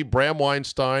officially. Bram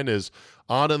Weinstein is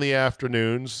on in the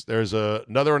afternoons. There's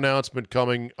another announcement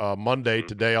coming Monday.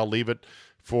 Today I'll leave it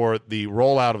for the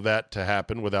rollout of that to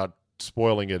happen without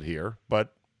spoiling it here.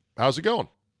 But how's it going?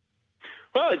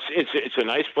 Well, it's a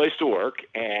nice place to work,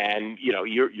 and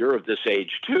you're of this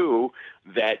age too.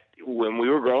 That when we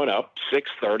were growing up,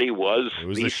 630 was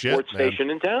the sports station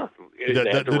in town.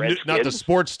 Not the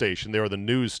sports station; they were the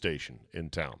news station in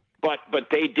town. But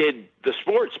they did the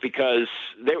sports because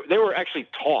they were actually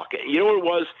talk. You know what it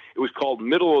was? It was called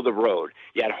Middle of the Road.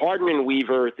 You had Hardman and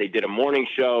Weaver. They did a morning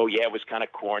show. Yeah, it was kind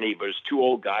of corny, but it was two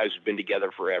old guys who've been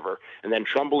together forever. And then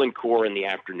Trumbull and Core in the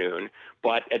afternoon.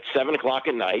 But at 7 o'clock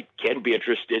at night, Ken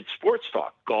Beatrice did sports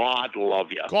talk. God love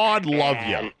you. God love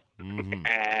you. Mm-hmm.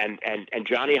 And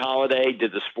Johnny Holiday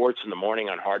did the sports in the morning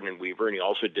on Hardman and Weaver, and he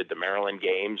also did the Maryland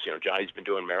games. Johnny's been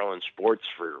doing Maryland sports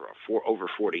for over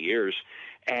 40 years.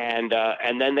 And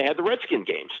then they had the Redskin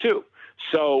games too.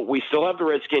 So we still have the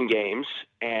Redskin games,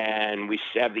 and we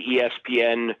have the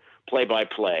ESPN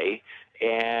play-by-play,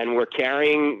 and we're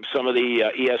carrying some of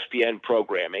the ESPN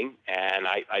programming. And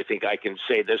I think I can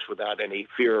say this without any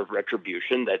fear of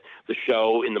retribution, that the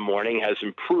show in the morning has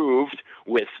improved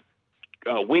with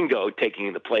Wingo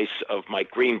taking the place of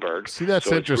Mike Greenberg. See, that's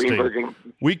so interesting.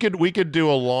 We could do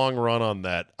a long run on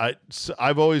that.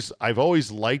 I've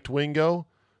always liked Wingo.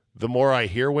 The more I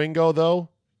hear Wingo, though,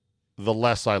 the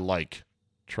less I like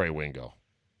Trey Wingo.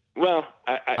 Well,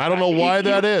 I don't know why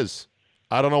that is.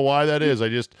 I don't know why that is. I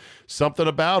just something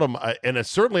about him,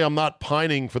 certainly I'm not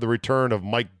pining for the return of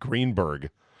Mike Greenberg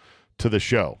to the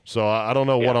show. So I don't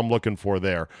know what I'm looking for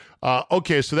there.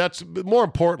 Okay, so that's more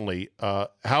importantly.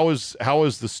 How is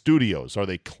the studios? Are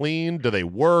they clean? Do they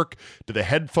work? Do the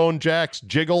headphone jacks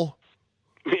jiggle?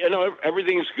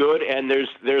 Everything's good, and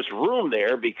there's room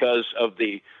there because of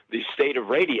the state of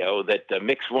radio that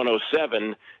Mix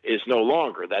 107 is no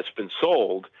longer. That's been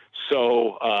sold.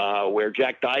 So where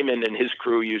Jack Diamond and his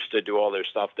crew used to do all their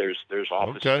stuff, there's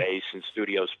office space and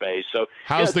studio space. So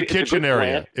how's the kitchen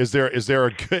area? Is there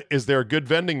a good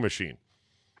vending machine?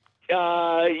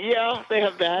 Yeah, they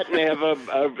have that, and they have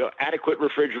a adequate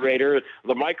refrigerator.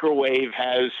 The microwave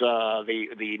has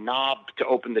the knob to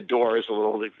open the door is a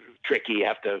little tricky. You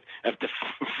have to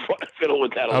fiddle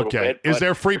with that a little bit. Is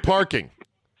there free parking?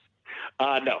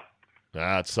 No.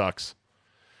 That sucks.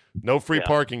 No free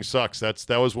parking sucks.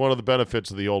 That was one of the benefits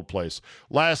of the old place.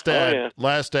 Last ad.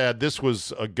 This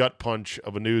was a gut punch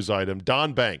of a news item.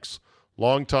 Don Banks,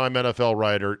 longtime NFL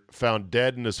writer, found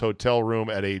dead in his hotel room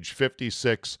at age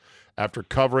 56 after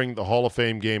covering the Hall of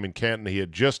Fame game in Canton. He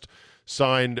had just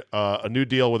signed a new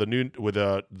deal with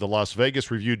the Las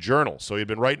Vegas Review-Journal. So he'd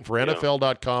been writing for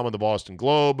NFL.com and the Boston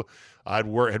Globe.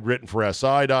 Had written for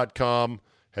SI.com.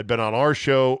 Had been on our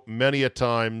show many a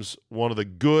times. One of the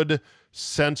good,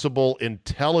 sensible,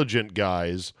 intelligent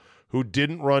guys who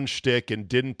didn't run shtick and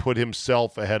didn't put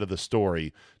himself ahead of the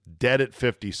story. Dead at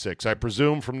 56. I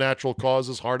presume from natural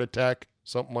causes, heart attack,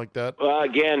 something like that? Well,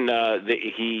 again,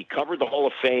 he covered the Hall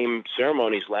of Fame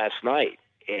ceremonies last night,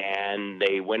 and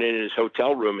they went in his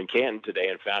hotel room in Canton today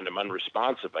and found him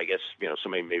unresponsive. I guess,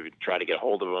 somebody maybe tried to get a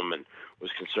hold of him and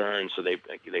was concerned, so they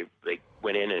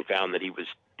went in and found that he was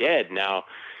dead. Now,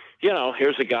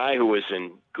 here's a guy who was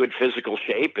in good physical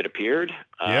shape, it appeared,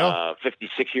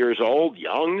 56 years old,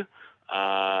 young.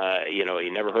 He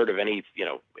never heard of any,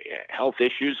 health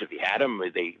issues. If he had them,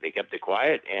 they kept it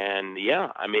quiet. And you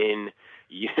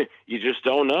just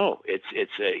don't know.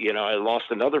 I lost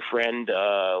another friend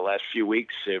last few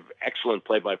weeks. Excellent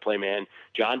play-by-play man,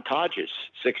 John Todges,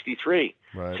 63.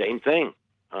 Right. Same thing.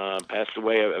 Passed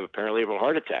away apparently of a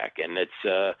heart attack, and it's.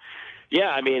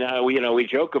 We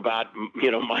joke about,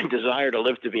 my desire to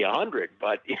live to be 100,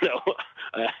 but,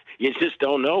 you just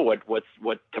don't know what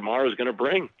tomorrow's going to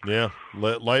bring. Yeah,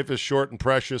 life is short and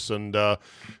precious, and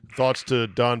thoughts to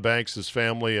Don Banks'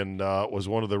 family, and was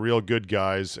one of the real good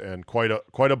guys, and quite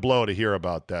a blow to hear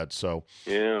about that. So,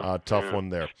 tough one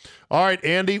there. All right,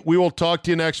 Andy, we will talk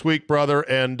to you next week, brother,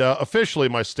 and officially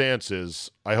my stance is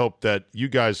I hope that you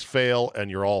guys fail and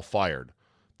you're all fired.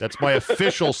 That's my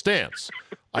official stance.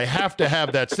 I have to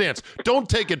have that stance. Don't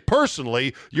take it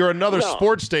personally. You're another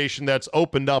sports station that's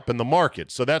opened up in the market.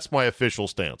 So that's my official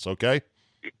stance, okay?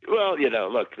 Well,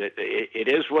 look, it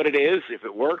is what it is. If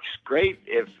it works, great.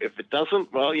 If it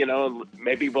doesn't, well,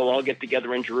 maybe we'll all get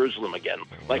together in Jerusalem again,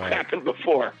 like happened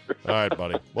before. All right,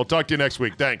 buddy. We'll talk to you next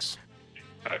week. Thanks.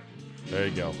 All right. There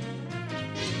you go.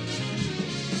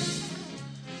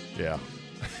 Yeah.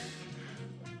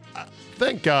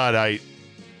 Thank God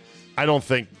I don't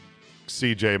think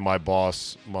CJ, my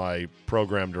boss, my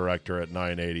program director at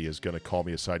 980, is going to call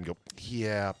me aside and go,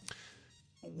 yeah,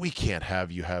 we can't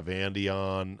have you have Andy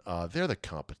on. They're the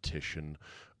competition.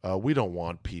 We don't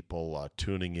want people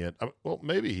tuning in. Well,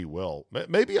 maybe he will.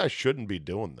 Maybe I shouldn't be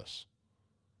doing this.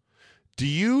 Do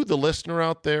you, the listener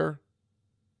out there,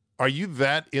 are you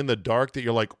that in the dark that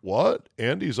you're like, what?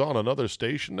 Andy's on another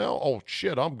station now? Oh,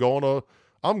 shit, I'm going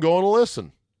to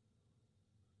listen.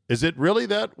 Is it really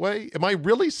that way? Am I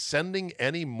really sending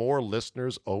any more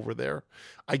listeners over there?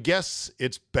 I guess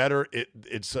it's better.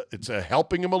 It's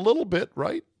helping him a little bit,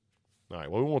 right? All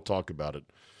right. Well, we won't talk about it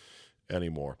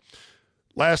anymore.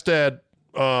 Last ad.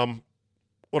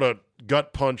 What a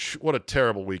gut punch. What a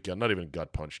terrible weekend. Not even a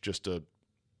gut punch. Just a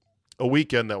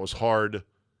weekend that was hard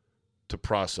to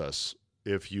process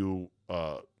if you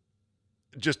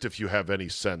have any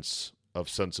sense of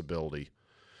sensibility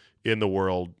in the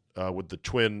world. With the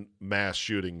twin mass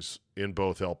shootings in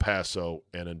both El Paso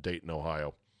and in Dayton,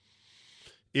 Ohio.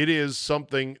 It is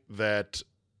something that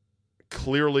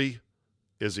clearly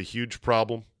is a huge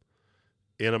problem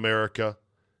in America,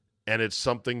 and it's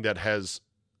something that has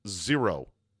zero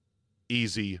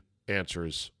easy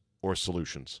answers or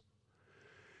solutions.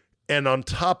 And on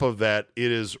top of that,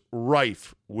 it is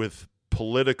rife with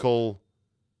political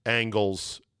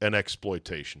angles and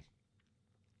exploitation.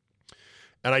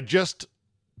 And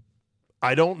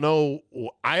I don't know.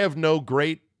 I have no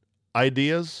great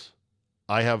ideas.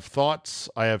 I have thoughts.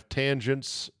 I have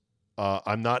tangents.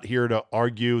 I'm not here to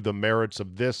argue the merits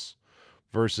of this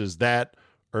versus that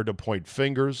or to point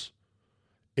fingers.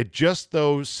 It just,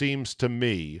 though, seems to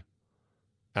me,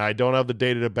 and I don't have the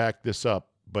data to back this up,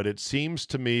 but it seems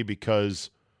to me because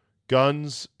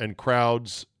guns and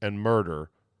crowds and murder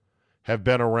have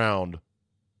been around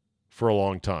for a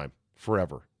long time,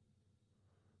 forever.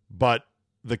 But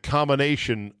the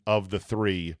combination of the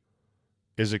three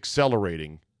is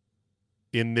accelerating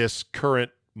in this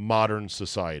current modern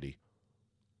society.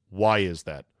 Why is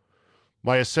that?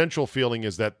 My essential feeling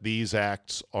is that these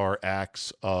acts are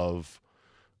acts of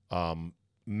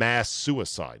mass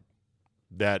suicide,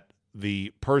 that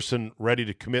the person ready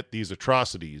to commit these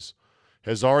atrocities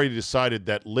has already decided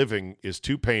that living is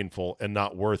too painful and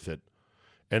not worth it.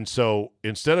 And so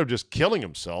instead of just killing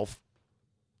himself,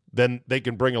 then they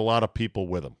can bring a lot of people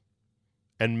with them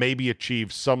and maybe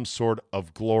achieve some sort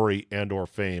of glory and or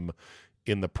fame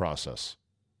in the process.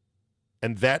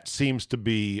 And that seems to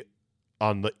be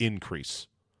on the increase.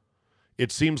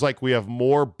 It seems like we have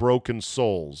more broken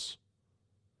souls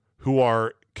who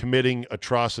are committing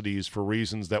atrocities for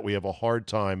reasons that we have a hard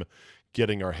time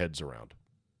getting our heads around.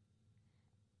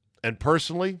 And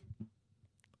personally,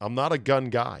 I'm not a gun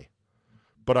guy,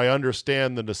 but I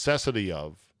understand the necessity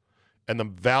of and the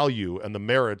value and the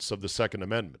merits of the Second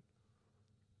Amendment.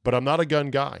 But I'm not a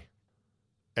gun guy.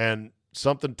 And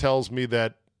something tells me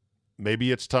that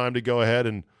maybe it's time to go ahead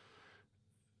and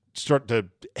start to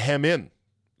hem in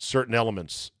certain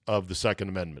elements of the Second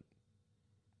Amendment,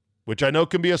 which I know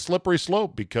can be a slippery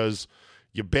slope because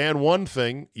you ban one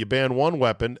thing, you ban one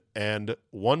weapon, and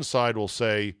one side will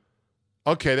say,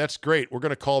 okay, that's great. We're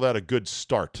going to call that a good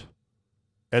start.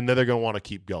 And then they're going to want to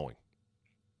keep going.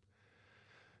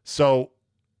 So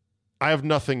I have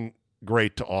nothing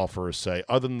great to offer or say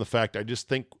other than the fact I just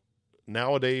think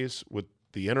nowadays with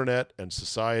the internet and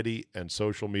society and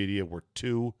social media, we're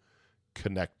too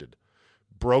connected.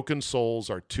 Broken souls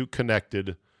are too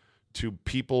connected to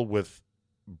people with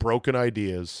broken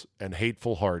ideas and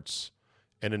hateful hearts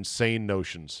and insane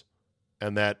notions.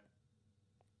 And that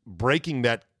breaking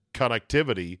that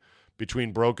connectivity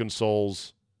between broken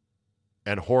souls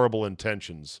and horrible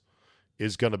intentions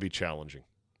is going to be challenging.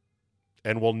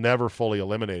 And we'll never fully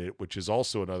eliminate it, which is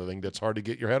also another thing that's hard to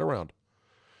get your head around.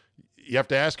 You have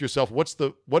to ask yourself,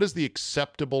 what is the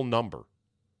acceptable number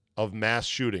of mass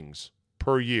shootings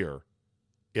per year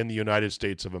in the United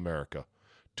States of America?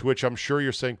 To which I'm sure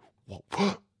you're saying,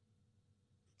 what?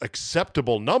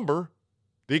 Acceptable number?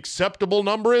 The acceptable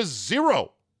number is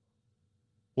 0.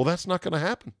 Well, that's not going to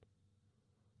happen.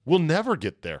 We'll never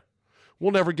get there.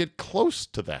 We'll never get close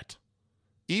to that.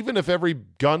 Even if every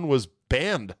gun was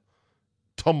banned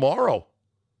tomorrow,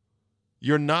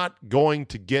 you're not going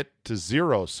to get to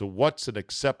 0. So what's an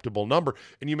acceptable number?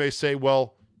 And you may say,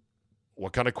 well,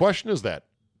 what kind of question is that?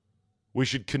 We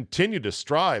should continue to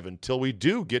strive until we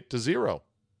do get to 0.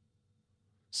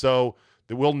 So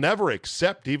that we'll never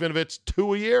accept, even if it's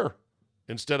 2 a year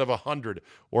instead of 100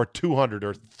 or 200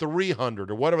 or 300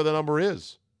 or whatever the number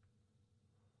is.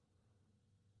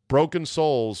 Broken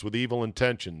souls with evil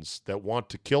intentions that want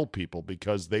to kill people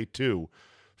because they too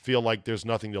feel like there's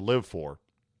nothing to live for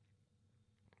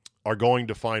are going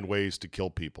to find ways to kill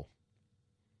people.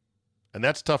 And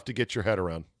that's tough to get your head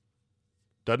around.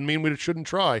 Doesn't mean we shouldn't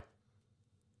try.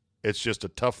 It's just a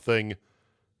tough thing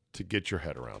to get your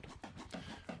head around.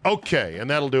 Okay, and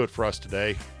that'll do it for us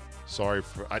today. Sorry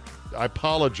I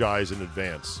apologize in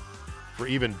advance for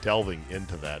even delving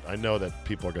into that. I know that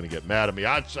people are going to get mad at me.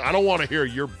 I don't want to hear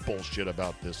your bullshit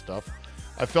about this stuff.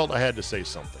 I felt I had to say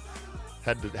something.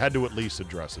 Had to at least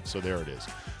address it. So there it is.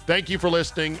 Thank you for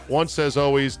listening. Once, as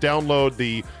always, download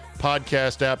the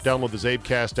podcast app. Download the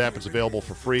CzabeCast app. It's available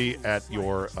for free at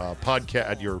your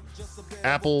at your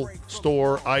Apple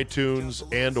Store, iTunes,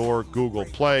 and or Google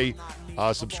Play.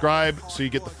 Subscribe so you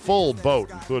get the full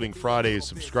boat, including Friday's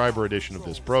subscriber edition of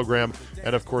this program.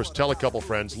 And, of course, tell a couple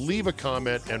friends. Leave a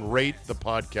comment and rate the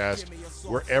podcast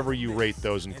wherever you rate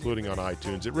those, including on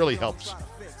iTunes. It really helps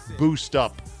boost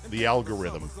up the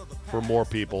algorithm for more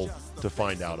people to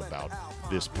find out about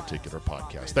this particular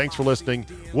podcast. Thanks for listening.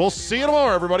 We'll see you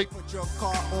tomorrow, everybody. Put your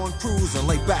car on cruise and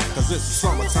lay back, 'cause it's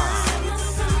summertime.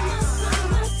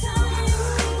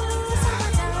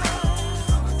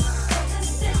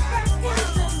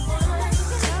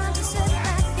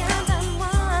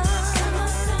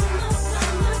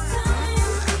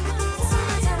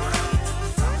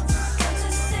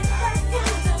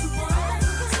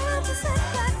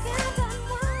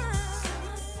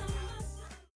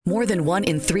 More than 1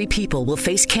 in 3 people will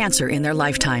face cancer in their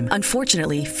lifetime.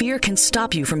 Unfortunately, fear can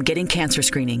stop you from getting cancer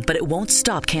screening, but it won't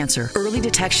stop cancer. Early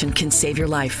detection can save your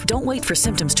life. Don't wait for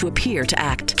symptoms to appear to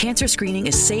act. Cancer screening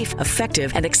is safe,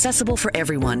 effective, and accessible for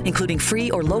everyone, including free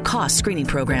or low-cost screening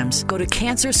programs. Go to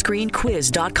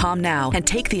CancerScreenQuiz.com now and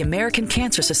take the American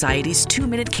Cancer Society's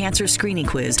 2-minute cancer screening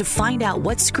quiz to find out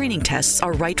what screening tests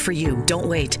are right for you. Don't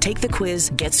wait. Take the quiz.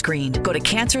 Get screened. Go to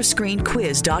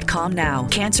CancerScreenQuiz.com now.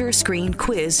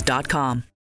 CancerScreenQuiz.com.